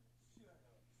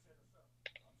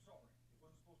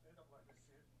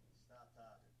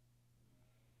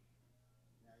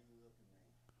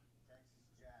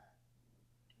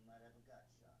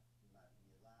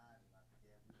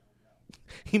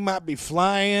 He might be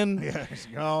flying. Yeah, he's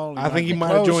gone. I think he be might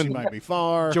have close, joined- He might be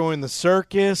far. Join the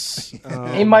circus.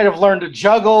 He might have learned to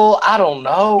juggle. I don't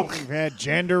know. We've had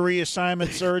gender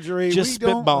reassignment surgery. Just We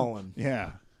don't- spitballing.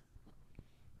 Yeah.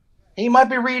 He might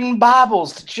be reading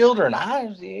Bibles to children.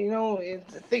 I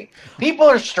think people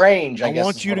are strange. I guess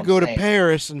want is you what to I'm go saying. to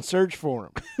Paris and search for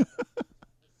him.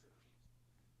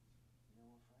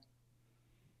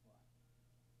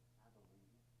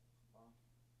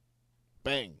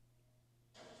 Bang.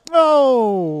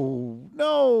 No.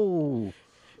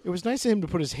 It was nice of him to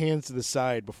put his hands to the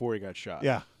side before he got shot.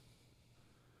 Yeah.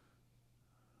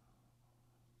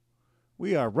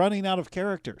 We are running out of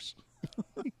characters.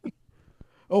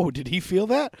 Oh, did he feel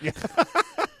that? Yeah.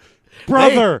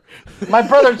 Brother. My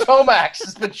brother Tomax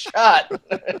has been shot.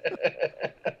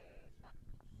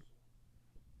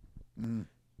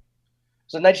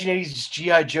 It's a 1980s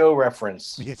G.I. Joe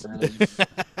reference. Yes.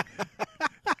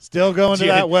 Still going to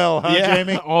that well, huh, Yeah,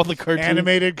 Jamie? all the cartoons.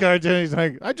 Animated cartoon. He's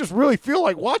like, I just really feel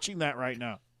like watching that right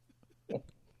now.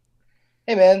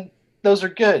 Hey, man, those are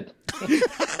good.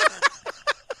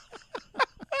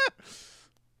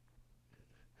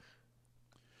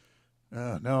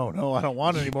 No, I don't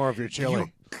want any more of your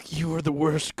chili. You are the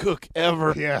worst cook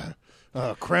ever. Yeah.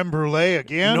 Creme brulee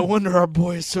again? No wonder our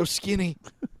boy is so skinny.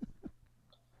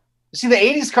 See, the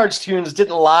 80s cartoons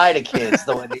didn't lie to kids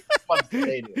the way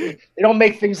they do. They don't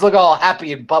make things look all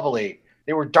happy and bubbly.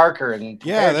 They were darker.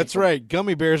 Yeah, that's right.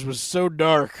 Gummy Bears was so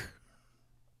dark.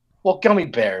 Well, gummy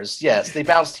bears, yes. They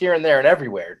bounced here and there and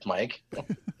everywhere, Mike.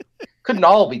 Couldn't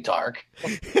all be dark.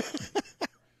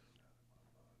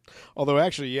 Although,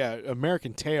 actually, yeah,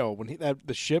 American Tail, when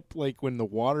the ship, like when the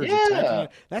water is Yeah. attacking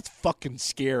it, that's fucking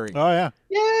scary. Oh, yeah.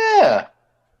 Yeah.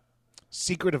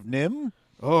 Secret of Nim?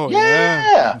 Oh,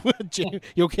 Yeah. Jamie,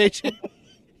 you okay, Jamie?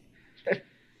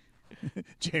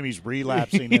 Jamie's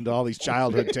relapsing into all these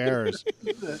childhood terrors.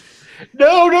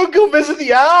 No, don't go visit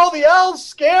the owl. The owl's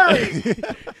scary.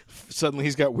 Suddenly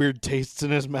he's got weird tastes in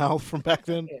his mouth from back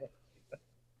then.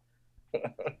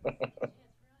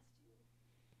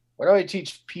 Why do I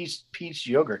teach peach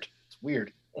yogurt? It's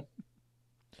weird.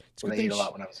 It's a good thing a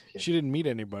lot when I was a kid. She didn't meet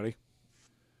anybody.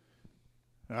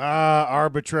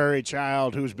 Arbitrary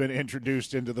child who's been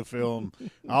introduced into the film.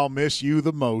 I'll miss you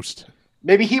the most.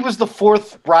 Maybe he was the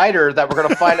fourth rider that we're going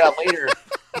to find out later.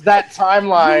 That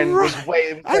timeline was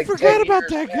way. I forgot about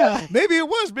that guy. Maybe it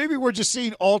was. Maybe we're just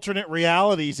seeing alternate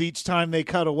realities each time they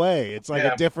cut away. It's like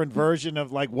a different version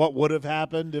of like what would have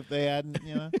happened if they hadn't.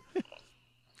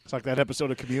 It's like that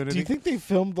episode of Community. Do you think they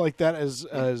filmed like that as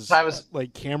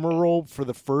like camera roll for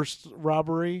the first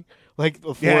robbery? Like the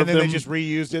and then they just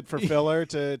reused it for filler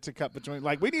to cut between.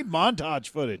 Like we need montage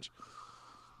footage.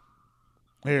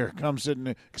 Here, come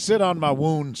sit on my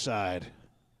wound side.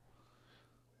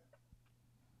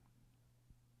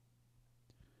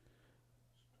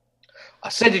 I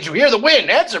said, did you hear the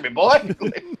wind? Answer me, boy.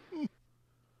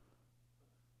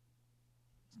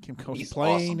 Kim Coates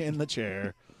playing in the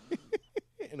chair.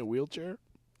 In a wheelchair?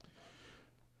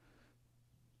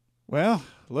 Well,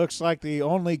 looks like the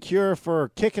only cure for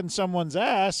kicking someone's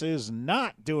ass is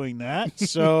not doing that.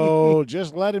 So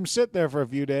just let him sit there for a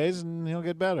few days and he'll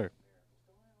get better.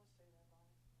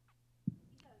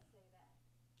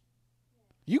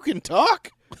 You can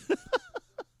talk?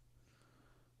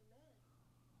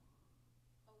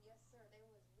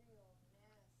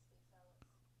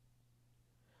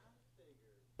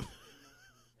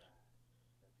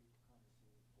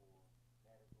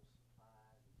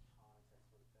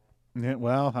 Yeah,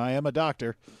 well, I am a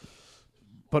doctor,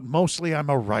 but mostly I'm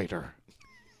a writer.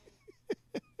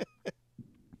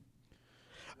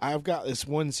 I've got this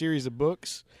one series of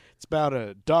books. It's about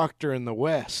a doctor in the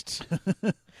West.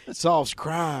 Solves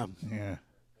crime. Yeah.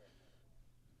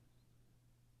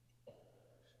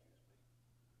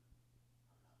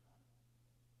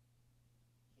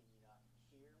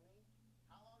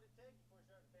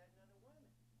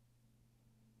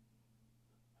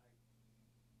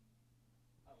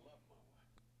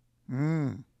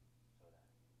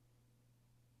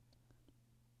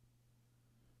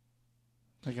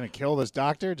 They're going to kill this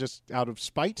doctor just out of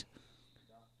spite?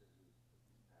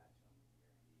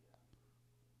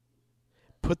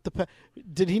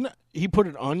 Did he not? He put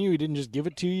it on you? He didn't just give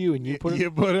it to you and you put it?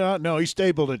 You put it on? No, he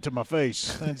stapled it to my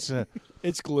face. That's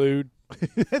it's glued.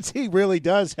 He really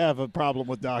does have a problem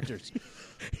with doctors.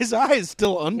 His eye is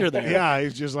still under there. Yeah,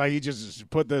 he's just like, he just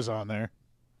put this on there.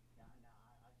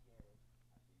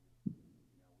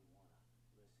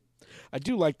 I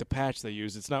do like the patch they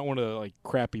use. It's not one of the like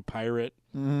crappy pirate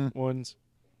ones.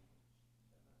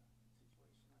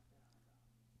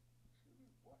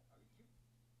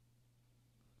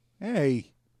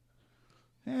 Hey.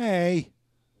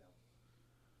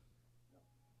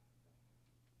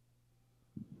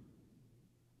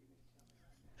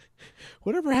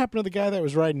 Whatever happened to the guy that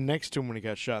was riding next to him when he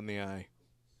got shot in the eye?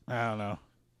 I don't know.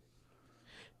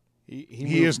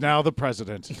 He is now the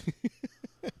president.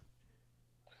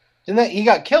 He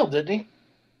got killed, didn't he?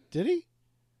 Did he?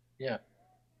 Yeah.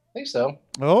 I think so.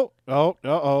 Oh.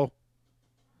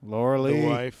 Laura Lee. The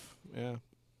wife, yeah.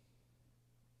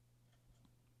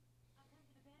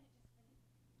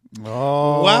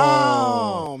 Oh.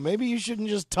 Wow. Maybe you shouldn't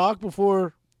just talk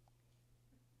before.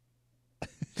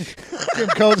 Kim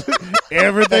Coates,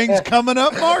 everything's coming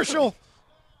up, Marshall.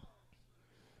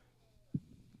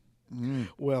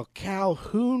 Well,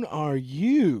 Calhoun, are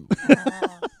you?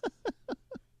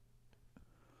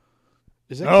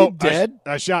 Is that kid dead?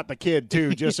 I shot the kid,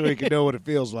 too, just so he could know what it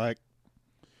feels like.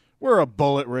 We're a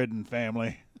bullet-ridden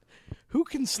family. Who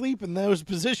can sleep in those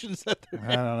positions that they're in?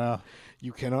 I don't know.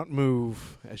 You cannot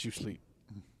move as you sleep.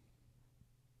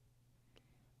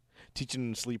 Teaching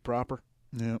them to sleep proper.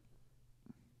 Yeah.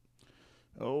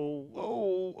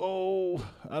 Oh.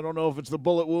 I don't know if it's the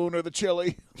bullet wound or the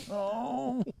chili.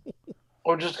 Oh.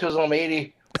 Or just because I'm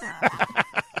 80.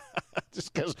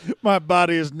 Just because my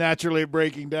body is naturally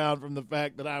breaking down from the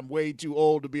fact that I'm way too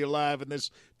old to be alive in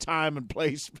this time and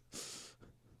place.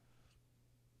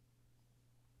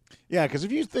 Yeah, because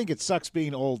if you think it sucks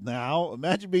being old now,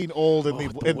 imagine being old in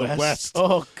the West.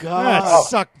 Oh, God. That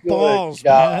sucks balls,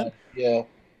 man. Yeah.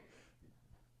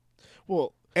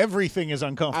 Well, everything is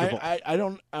uncomfortable. I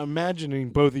don't imagining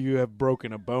both of you have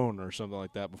broken a bone or something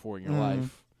like that before in your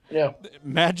life. Yeah.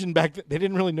 Imagine back then, they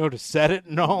didn't really know to set it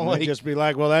and all. They'd just be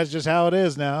like, well, that's just how it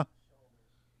is now.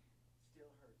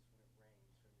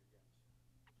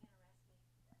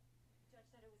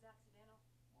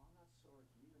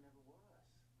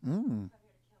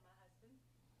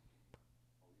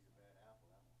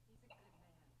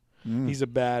 He's a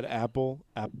bad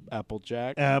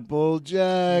Applejack.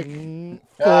 Applejack. Full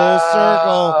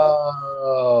circle.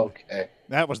 Okay.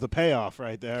 That was the payoff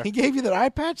right there. He gave you that eye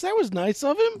patch? That was nice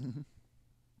of him.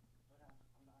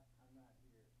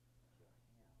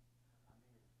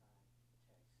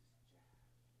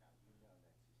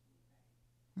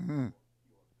 Mm-hmm.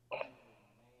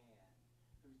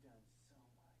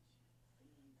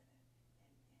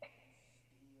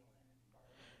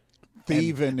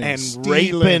 Thieving and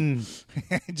raping.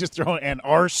 Just throwing, and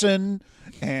arson,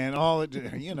 and all,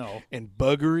 and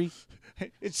buggery.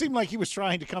 It seemed like he was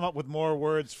trying to come up with more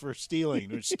words for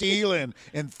stealing, stealing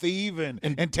and thieving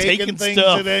and taking things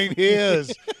stuff that ain't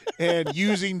his, and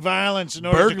using violence in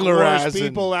order to coerce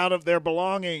people out of their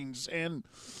belongings. And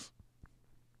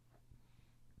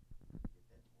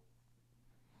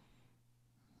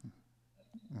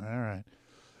all right.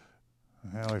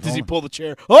 Well, does he pull the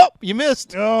chair? Oh, you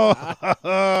missed. Oh,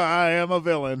 I am a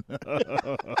villain.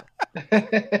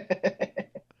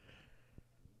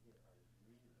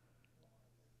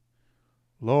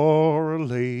 Laura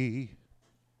Lee.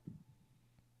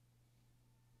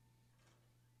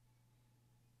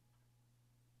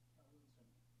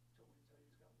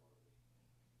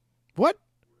 What?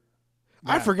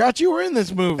 Yeah. I forgot you were in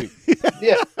this movie.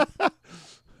 Yeah.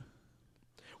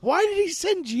 Why did he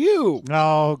send you?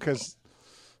 No, because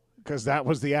that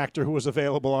was the actor who was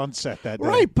available on set that day.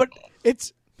 Right, but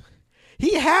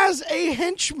he has a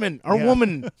henchman or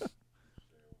woman.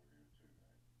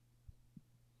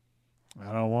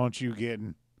 I don't want you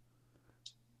getting.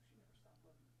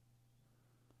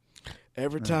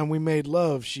 Every time we made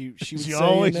love, she would say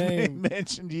always your name.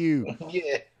 mentioned you.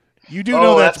 Yeah. You do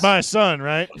know that's my son,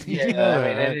 right? Yeah, you know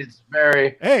I mean, it's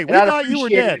very. Hey, we thought you were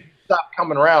dead. Stop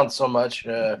coming around so much.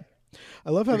 I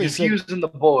love how they said confusing the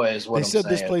boys. They said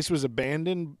this place was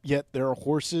abandoned, yet there are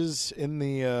horses in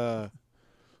the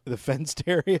fenced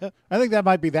area. I think that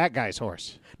might be that guy's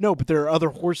horse. No, but there are other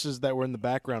horses that were in the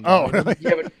background. Oh, really?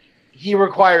 Yeah, but he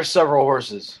requires several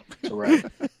horses to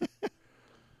ride.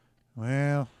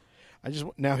 Well,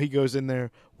 now he goes in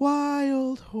there.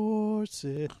 Wild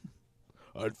horses.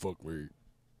 I'd fuck me.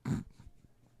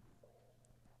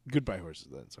 Goodbye, horses.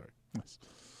 Then sorry. Yes.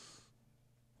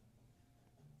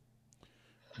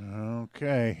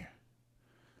 Okay.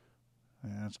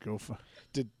 Let's go.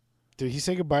 Did he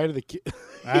say goodbye to the kid?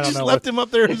 I don't just know. Left him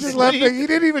up there. He just left him. He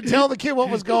didn't even tell the kid what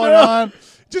was going on.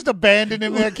 Just abandoned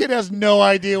him there. The kid has no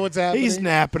idea what's happening. He's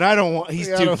napping. He's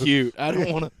too cute. I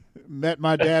don't want to. Met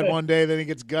my dad one day, then he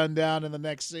gets gunned down in the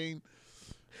next scene.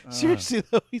 Seriously,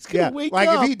 though, he's going to wake up. Like,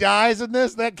 if he dies in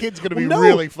this, that kid's going to be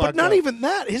really fucked up. But not even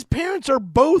that. His parents are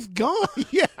both gone.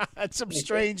 Yeah, some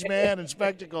strange man in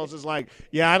spectacles is like,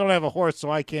 yeah, I don't have a horse,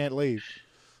 so I can't leave.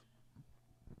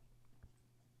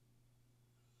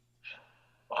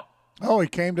 Oh, he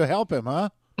came to help him, huh?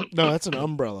 No, that's an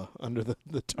umbrella under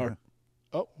the tarp.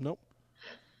 Oh, nope.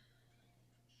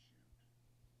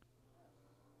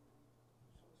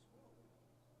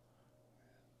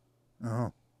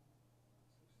 Oh.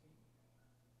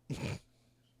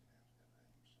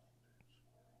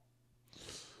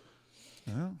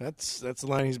 That's the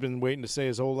line he's been waiting to say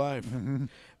his whole life. Mm-hmm.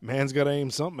 Man's got to aim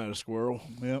something at a squirrel.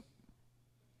 Yep.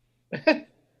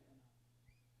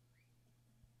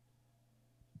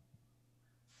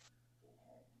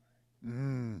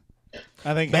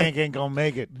 I think Hank ain't gonna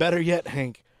make it. Better yet,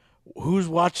 Hank, who's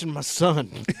watching my son?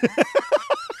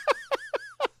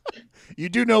 You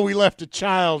do know we left a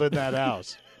child in that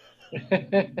house.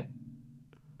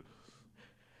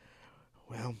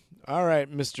 Well, all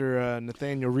right, Mr.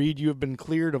 Nathaniel Reed, you have been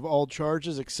cleared of all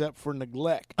charges except for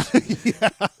neglect. Yeah.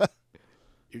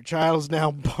 Your child is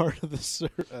now part of the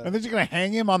and then you're going to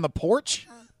hang him on the porch?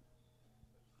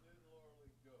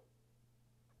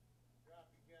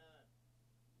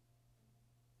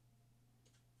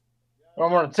 I'm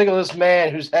going to tickle this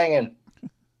man who's hanging.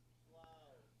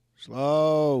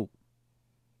 Slow.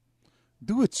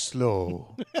 Do it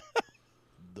slow.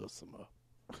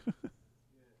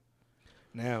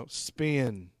 Now,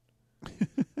 spin.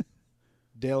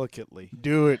 Delicately.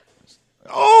 Do it.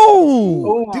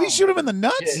 Oh! Did he shoot him in the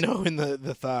nuts? No, in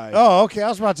the thigh. Oh, okay. I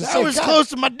was about to say. That was close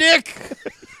to my dick.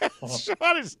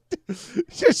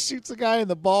 Just shoots the guy in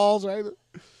the balls, right?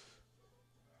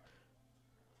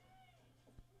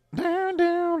 Down,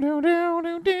 down, down, down,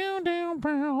 down, down, down,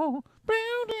 down,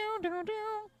 down, down,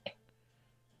 down.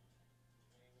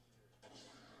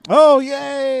 Oh,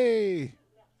 yay!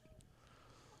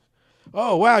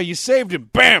 Oh, wow, you saved him.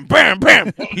 Bam, bam,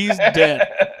 bam. He's dead.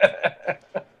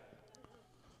 Is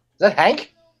that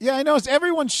Hank? Yeah, I noticed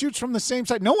everyone shoots from the same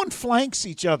side. No one flanks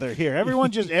each other here.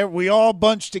 Everyone we all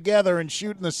bunch together and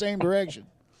shoot in the same direction.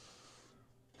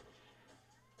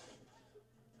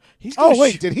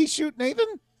 Did he shoot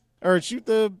Nathan? or shoot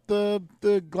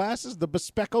the glasses, the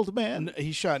bespectacled man.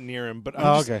 He shot near him, but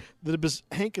okay.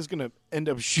 Hank is going to end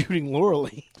up shooting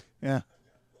Lauralee. Yeah.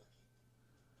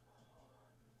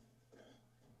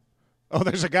 Oh,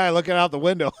 there's a guy looking out the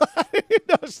window. I didn't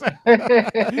notice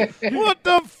that. What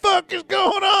the fuck is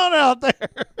going on out there?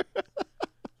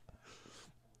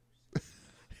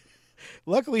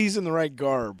 Luckily, he's in the right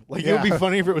garb. Like, Yeah. it would be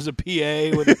funny if it was a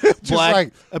PA with a Just black,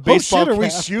 like, a baseball oh shit, are we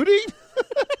cap. shooting?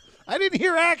 I didn't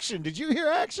hear action. Did you hear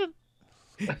action?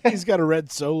 He's got a red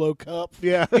Solo cup.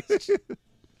 Yeah.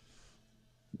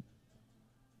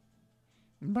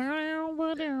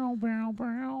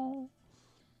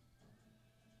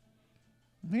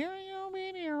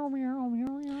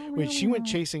 Wait, she went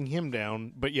chasing him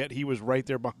down, but yet he was right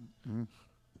there behind.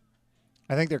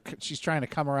 I think she's trying to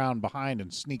come around behind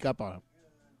and sneak up on him.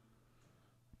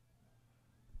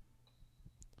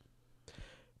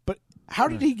 But how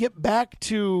did he get back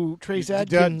to Trace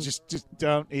Adkins? Just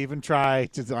don't even try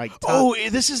to like. Oh,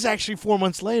 this is actually 4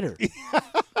 months later.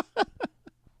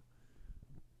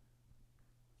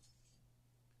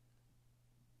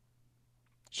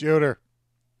 Shooter.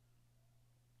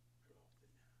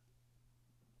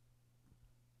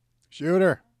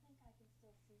 Shooter.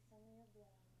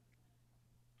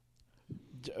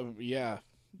 Yeah,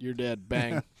 you're dead.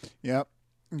 Bang. Yep.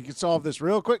 You can solve this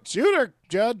real quick. Shooter,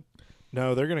 Judd.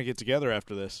 No, they're going to get together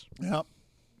after this. Yep.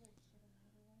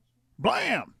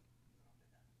 Blam.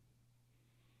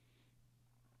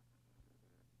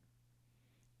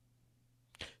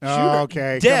 Shooter,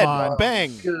 Okay, dead. come on.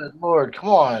 Bang. Good Lord, come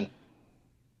on.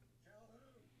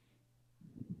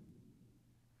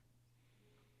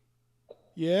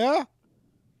 Yeah?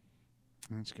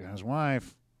 This guy's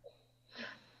wife.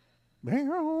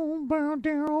 Bow, bow,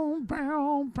 down,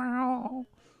 bow, bow.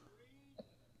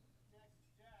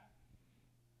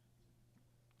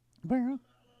 Bow.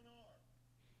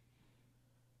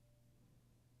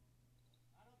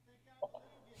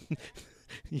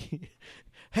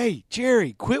 Hey,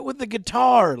 Jerry, quit with the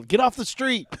guitar. Get off the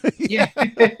street. Yeah.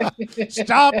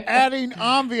 Stop adding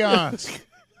ambiance.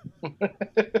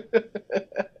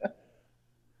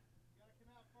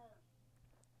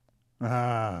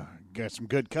 Got some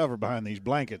good cover behind these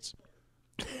blankets.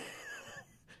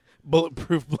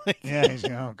 Bulletproof blanket. Yeah, he's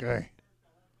okay.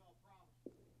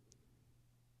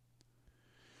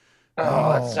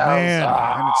 Oh, that sounds. Man,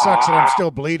 and it sucks that I'm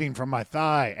still bleeding from my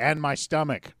thigh and my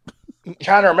stomach.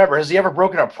 Trying to remember, has he ever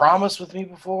broken a promise with me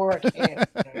before? I can't.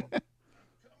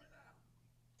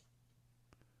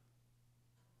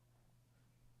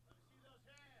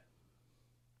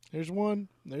 There's one.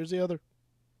 There's the other.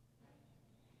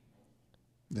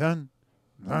 Done.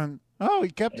 Oh, he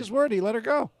kept his word. He let her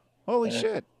go. Holy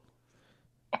shit.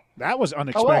 That was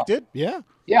unexpected. Yeah.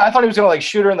 Yeah, I thought he was gonna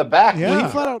shoot her in the back.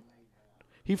 Yeah. Well,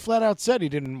 he flat out said he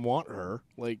didn't want her.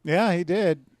 Like, Yeah, he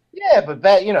did. Yeah, but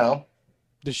that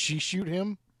does she shoot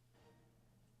him?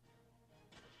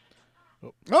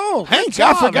 Oh, Hank, good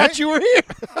I job, forgot Hank. you were here.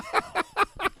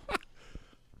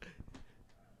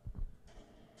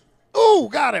 Ooh,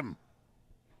 got him.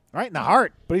 Right in the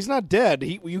heart. But he's not dead.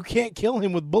 You can't kill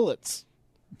him with bullets.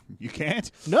 You can't?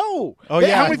 No. Oh, Hey,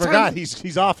 yeah, how I many forgot. times-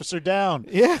 He's officer down.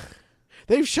 Yeah.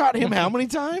 They've shot him how many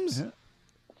times?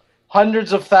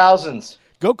 hundreds of thousands.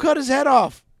 Go cut his head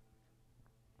off.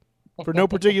 For no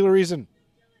particular reason.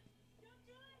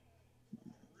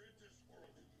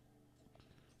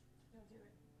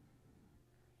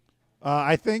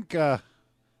 I think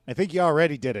you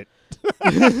already did it.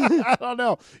 I don't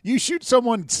know. You shoot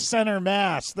someone center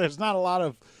mass. There's not a lot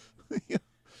of,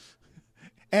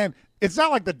 and it's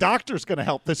not like the doctor's going to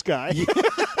help this guy. You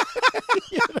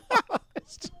know?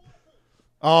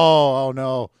 Oh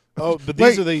no. Oh, but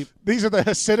Wait, these are the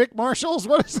Hasidic marshals.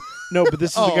 What is? No, but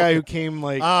this is Oh, the guy okay. who came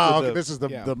like. Oh, with okay. This is the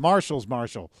yeah. marshal's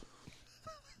marshal,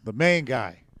 the main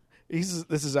guy. This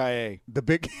is IA. The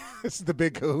big. This is the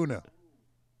big Kahuna.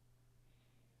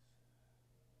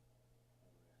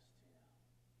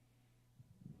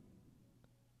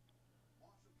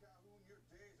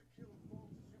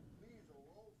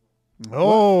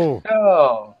 Oh,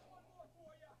 Oh.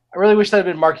 I really wish that had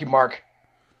been Marky Mark.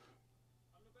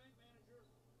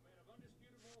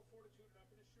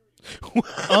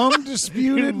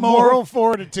 undisputed moral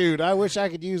fortitude. I wish I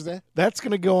could use that. That's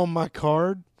gonna go on my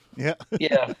card. Yeah,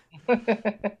 Yeah.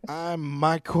 I'm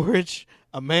Mike Corrich,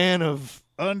 a man of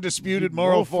undisputed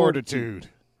moral fortitude.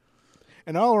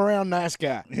 an all around nice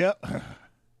guy. Yep.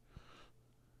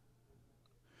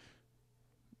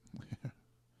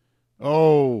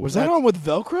 Oh, Was that on with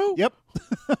Velcro? Yep.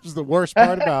 That was the worst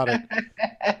part about it.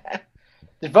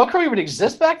 Did Velcro even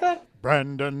exist back then?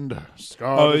 Brandon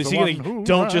Scott. Oh, is is the he one gonna? who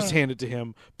Don't I- just hand it to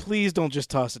him. Please don't just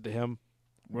toss it to him.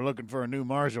 We're looking for a new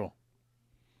marshal.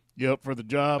 You up for the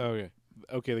job?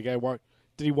 Okay. The guy walked.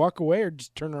 Did he walk away or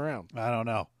just turn around? I don't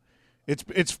know.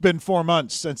 It's been 4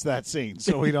 months since that scene,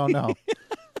 so we don't know.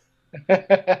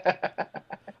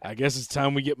 I guess it's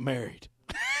time we get married.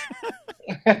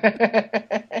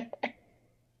 I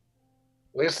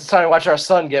guess it's time to watch our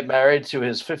son get married to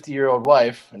his 50-year-old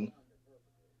wife. And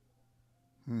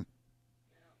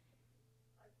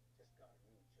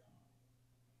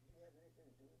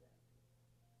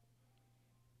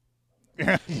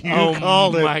You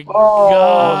called it. My oh,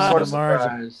 God. sort of Marshall.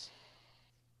 surprise.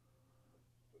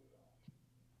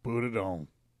 Put it on.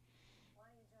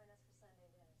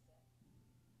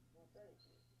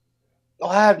 Well,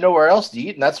 I have nowhere else to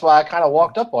eat, and that's why I kind of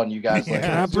walked up on you guys. Like,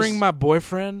 Can I bring my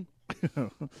boyfriend?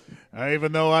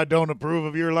 Even though I don't approve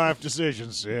of your life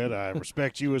decisions, Sid, I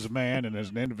respect you as a man and as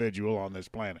an individual on this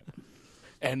planet.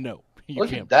 And no, you look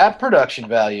can't. at that production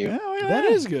value. Oh, yeah. That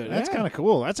is good. That's yeah. kind of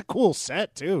cool. That's a cool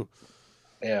set too.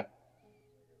 Yeah.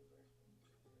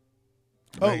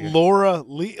 Oh, Laura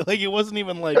Lee. Like, it wasn't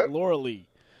even like Laura Lee.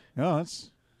 No,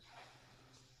 that's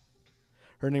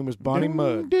Her name was Bonnie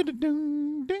Mudd.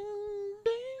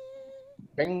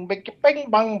 Bing, bing, bing,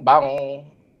 bong,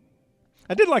 bong.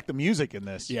 I did like the music in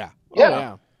this. Yeah. Yeah. Oh,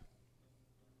 yeah.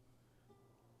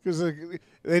 Because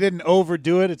they didn't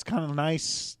overdo it. It's kind of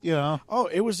nice, you know. Oh,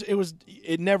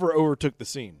 it never overtook the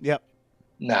scene. Yep.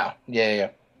 No. Yeah.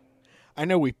 I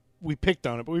know we picked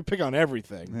on it, but we pick on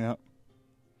everything. Yep.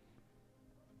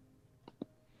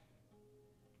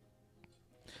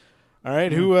 All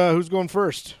right, who's going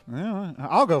first? Yeah,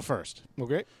 I'll go first.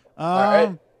 Okay. All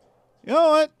right. You know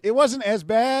what? It wasn't as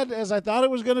bad as I thought it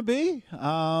was going to be.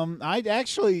 I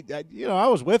actually, I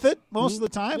was with it most of the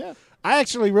time. Yeah. I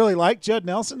actually really liked Judd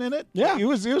Nelson in it. Yeah. It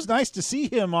was nice to see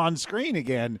him on screen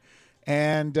again.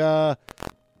 And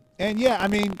yeah, I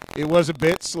mean, it was a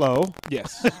bit slow.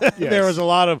 Yes. There was a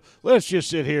lot of, let's just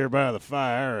sit here by the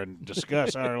fire and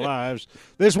discuss our lives.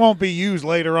 This won't be used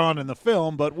later on in the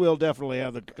film, but we'll definitely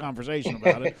have the conversation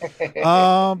about it.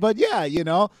 But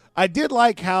yeah, I did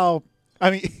like how, I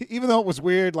mean, even though it was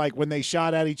weird, like when they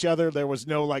shot at each other, there was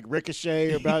no like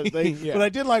ricochet about thing. Yeah. But I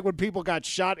did like when people got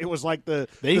shot. It was like They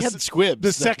had squibs. the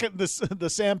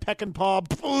Sam Peckinpah,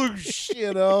 boosh,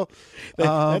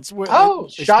 That's where Oh,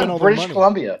 they shot spent in all their British money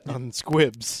Columbia. on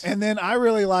squibs. And then I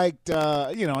really liked,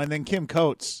 and then Kim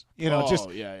Coates,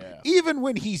 just yeah. even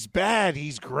when he's bad,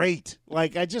 he's great.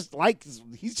 Like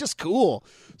he's just cool.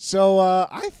 So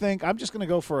I think I'm just going to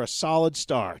go for a solid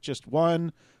star, just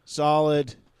one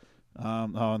solid.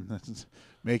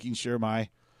 Making sure if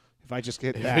I just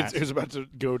get that, It was about to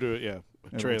go to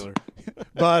a trailer.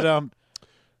 but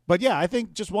yeah, I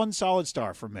think just one solid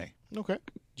star for me. Okay,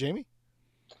 Jamie.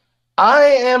 I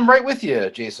am right with you,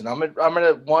 Jason. I'm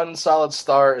at one solid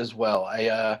star as well.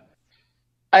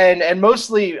 And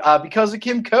mostly because of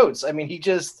Kim Coates. I mean, he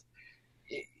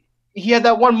had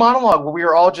that one monologue where we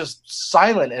were all just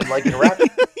silent and like interacting,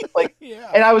 like,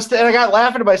 Yeah. and I got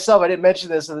laughing to myself. I didn't mention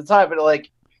this at the time, but like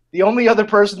the only other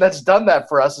person that's done that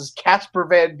for us is Casper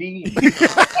Van Dien.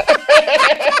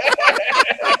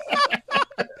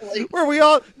 Where we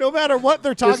all, no matter what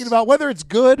they're talking about, whether it's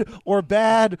good or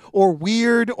bad or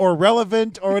weird or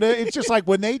relevant or whatever, it's just like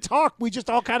when they talk, we just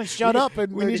all kind of shut up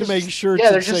and We need to make sure Yeah,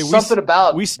 to there's say just something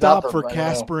about we stop them, for I know.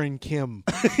 Casper and Kim.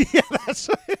 yeah,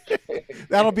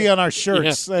 that'll be on our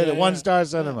shirts. Yeah. One Star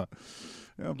Cinema.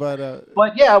 Yeah,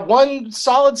 But yeah, one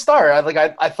solid star.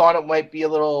 I thought it might be a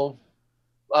little.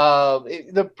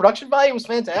 The production value was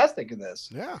fantastic in this,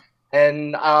 Yeah.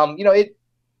 and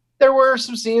there were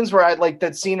some scenes where I like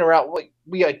that scene around.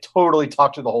 We totally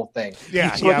talked through the whole thing.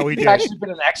 yeah, So we it's did. actually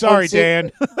been an excellent Sorry, scene,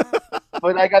 Dan.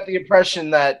 but I got the impression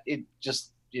that it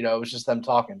just it was just them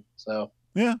talking. So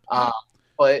Yeah.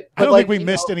 but I don't like, think we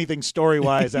missed anything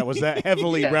story-wise that was that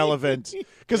heavily Yeah. relevant.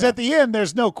 Because at the end,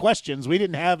 there's no questions. We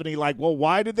didn't have any like, well,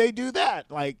 why did they do that?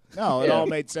 Like, no, it Yeah. all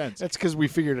made sense. That's because we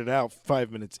figured it out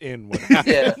 5 minutes in. What happened.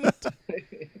 Yeah.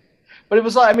 But it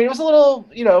was like, I mean, it was a little,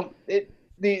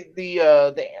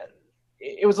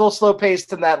 it was a little slow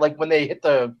paced in that, like when they hit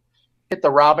the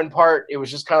Robin part, it was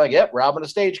just kind of like, yep, Robin a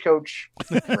stagecoach.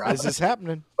 Is this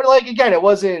happening? But like again, it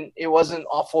wasn't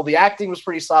awful. The acting was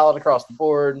pretty solid across the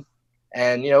board,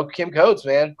 and Kim Coates,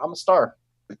 man, I'm a star.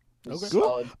 Okay.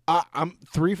 Solid. I'm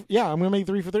 3. Yeah, I'm gonna make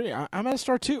 3 for 3. I'm at a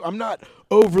star too. I'm not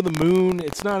over the moon.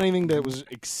 It's not anything that was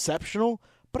exceptional,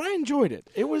 but I enjoyed it.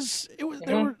 It was.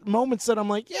 There were moments that I'm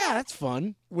like, yeah, that's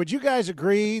fun. Would you guys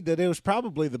agree that it was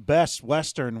probably the best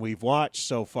Western we've watched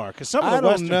so far? Because some of the I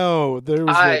don't Western... know. There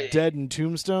was the Dead and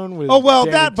Tombstone with. Oh well,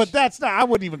 Danny... that's not. I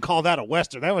wouldn't even call that a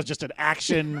Western. That was just an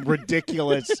action,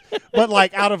 ridiculous. But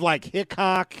like out of like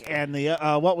Hickok and the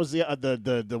what was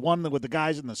the one with the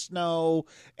guys in the snow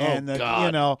and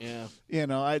God.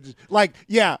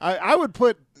 I would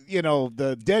put.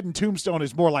 The Dead and Tombstone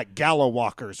is more like Gallow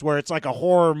Walkers, where it's like a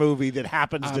horror movie that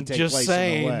happens to take place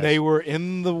in the West. They were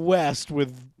in the West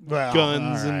with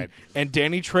guns and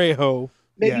Danny Trejo.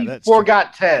 Maybe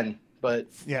forgot 10, but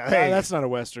that's not a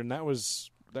Western. That was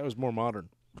more modern.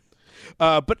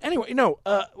 But anyway,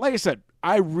 like I said,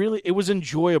 it was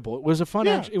enjoyable. It was a fun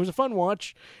it was a fun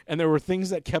watch, and there were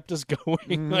things that kept us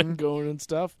going and going and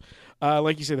stuff.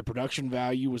 Like you say, the production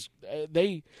value was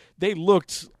they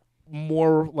looked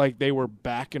more like they were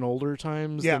back in older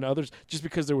times than others, just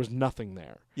because there was nothing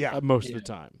there most of the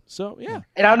time. So, yeah.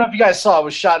 And I don't know if you guys saw, it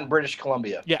was shot in British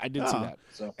Columbia. Yeah, I did see that.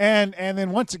 So. And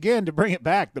then once again, to bring it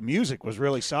back, the music was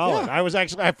really solid. Yeah.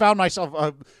 I found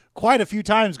myself quite a few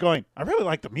times going, I really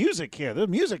like the music here. The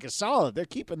music is solid. They're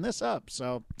keeping this up.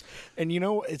 So, and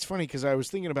it's funny because I was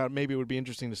thinking about maybe it would be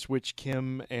interesting to switch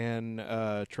Kim and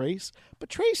Trace, but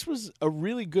Trace was a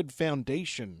really good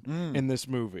foundation in this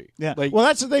movie. Yeah. Well,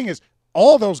 that's the thing is,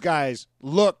 all those guys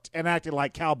looked and acted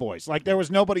like cowboys. Like, there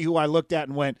was nobody who I looked at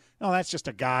and went, oh, that's just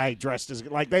a guy dressed as...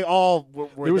 Like, they all were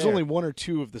there. Was only one or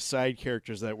two of the side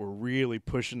characters that were really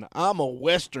pushing, I'm a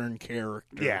Western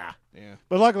character. Yeah.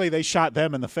 But luckily, they shot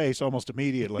them in the face almost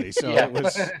immediately, so that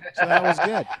was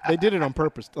good. They did it on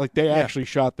purpose. Like, they actually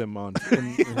shot them on...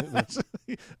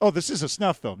 oh, this is a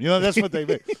snuff film. That's what they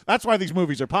make. That's why these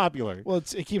movies are popular. Well,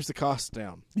 it keeps the costs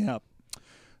down. Yeah.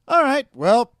 All right.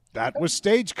 Well... That was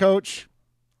Stagecoach.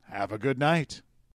 Have a good night.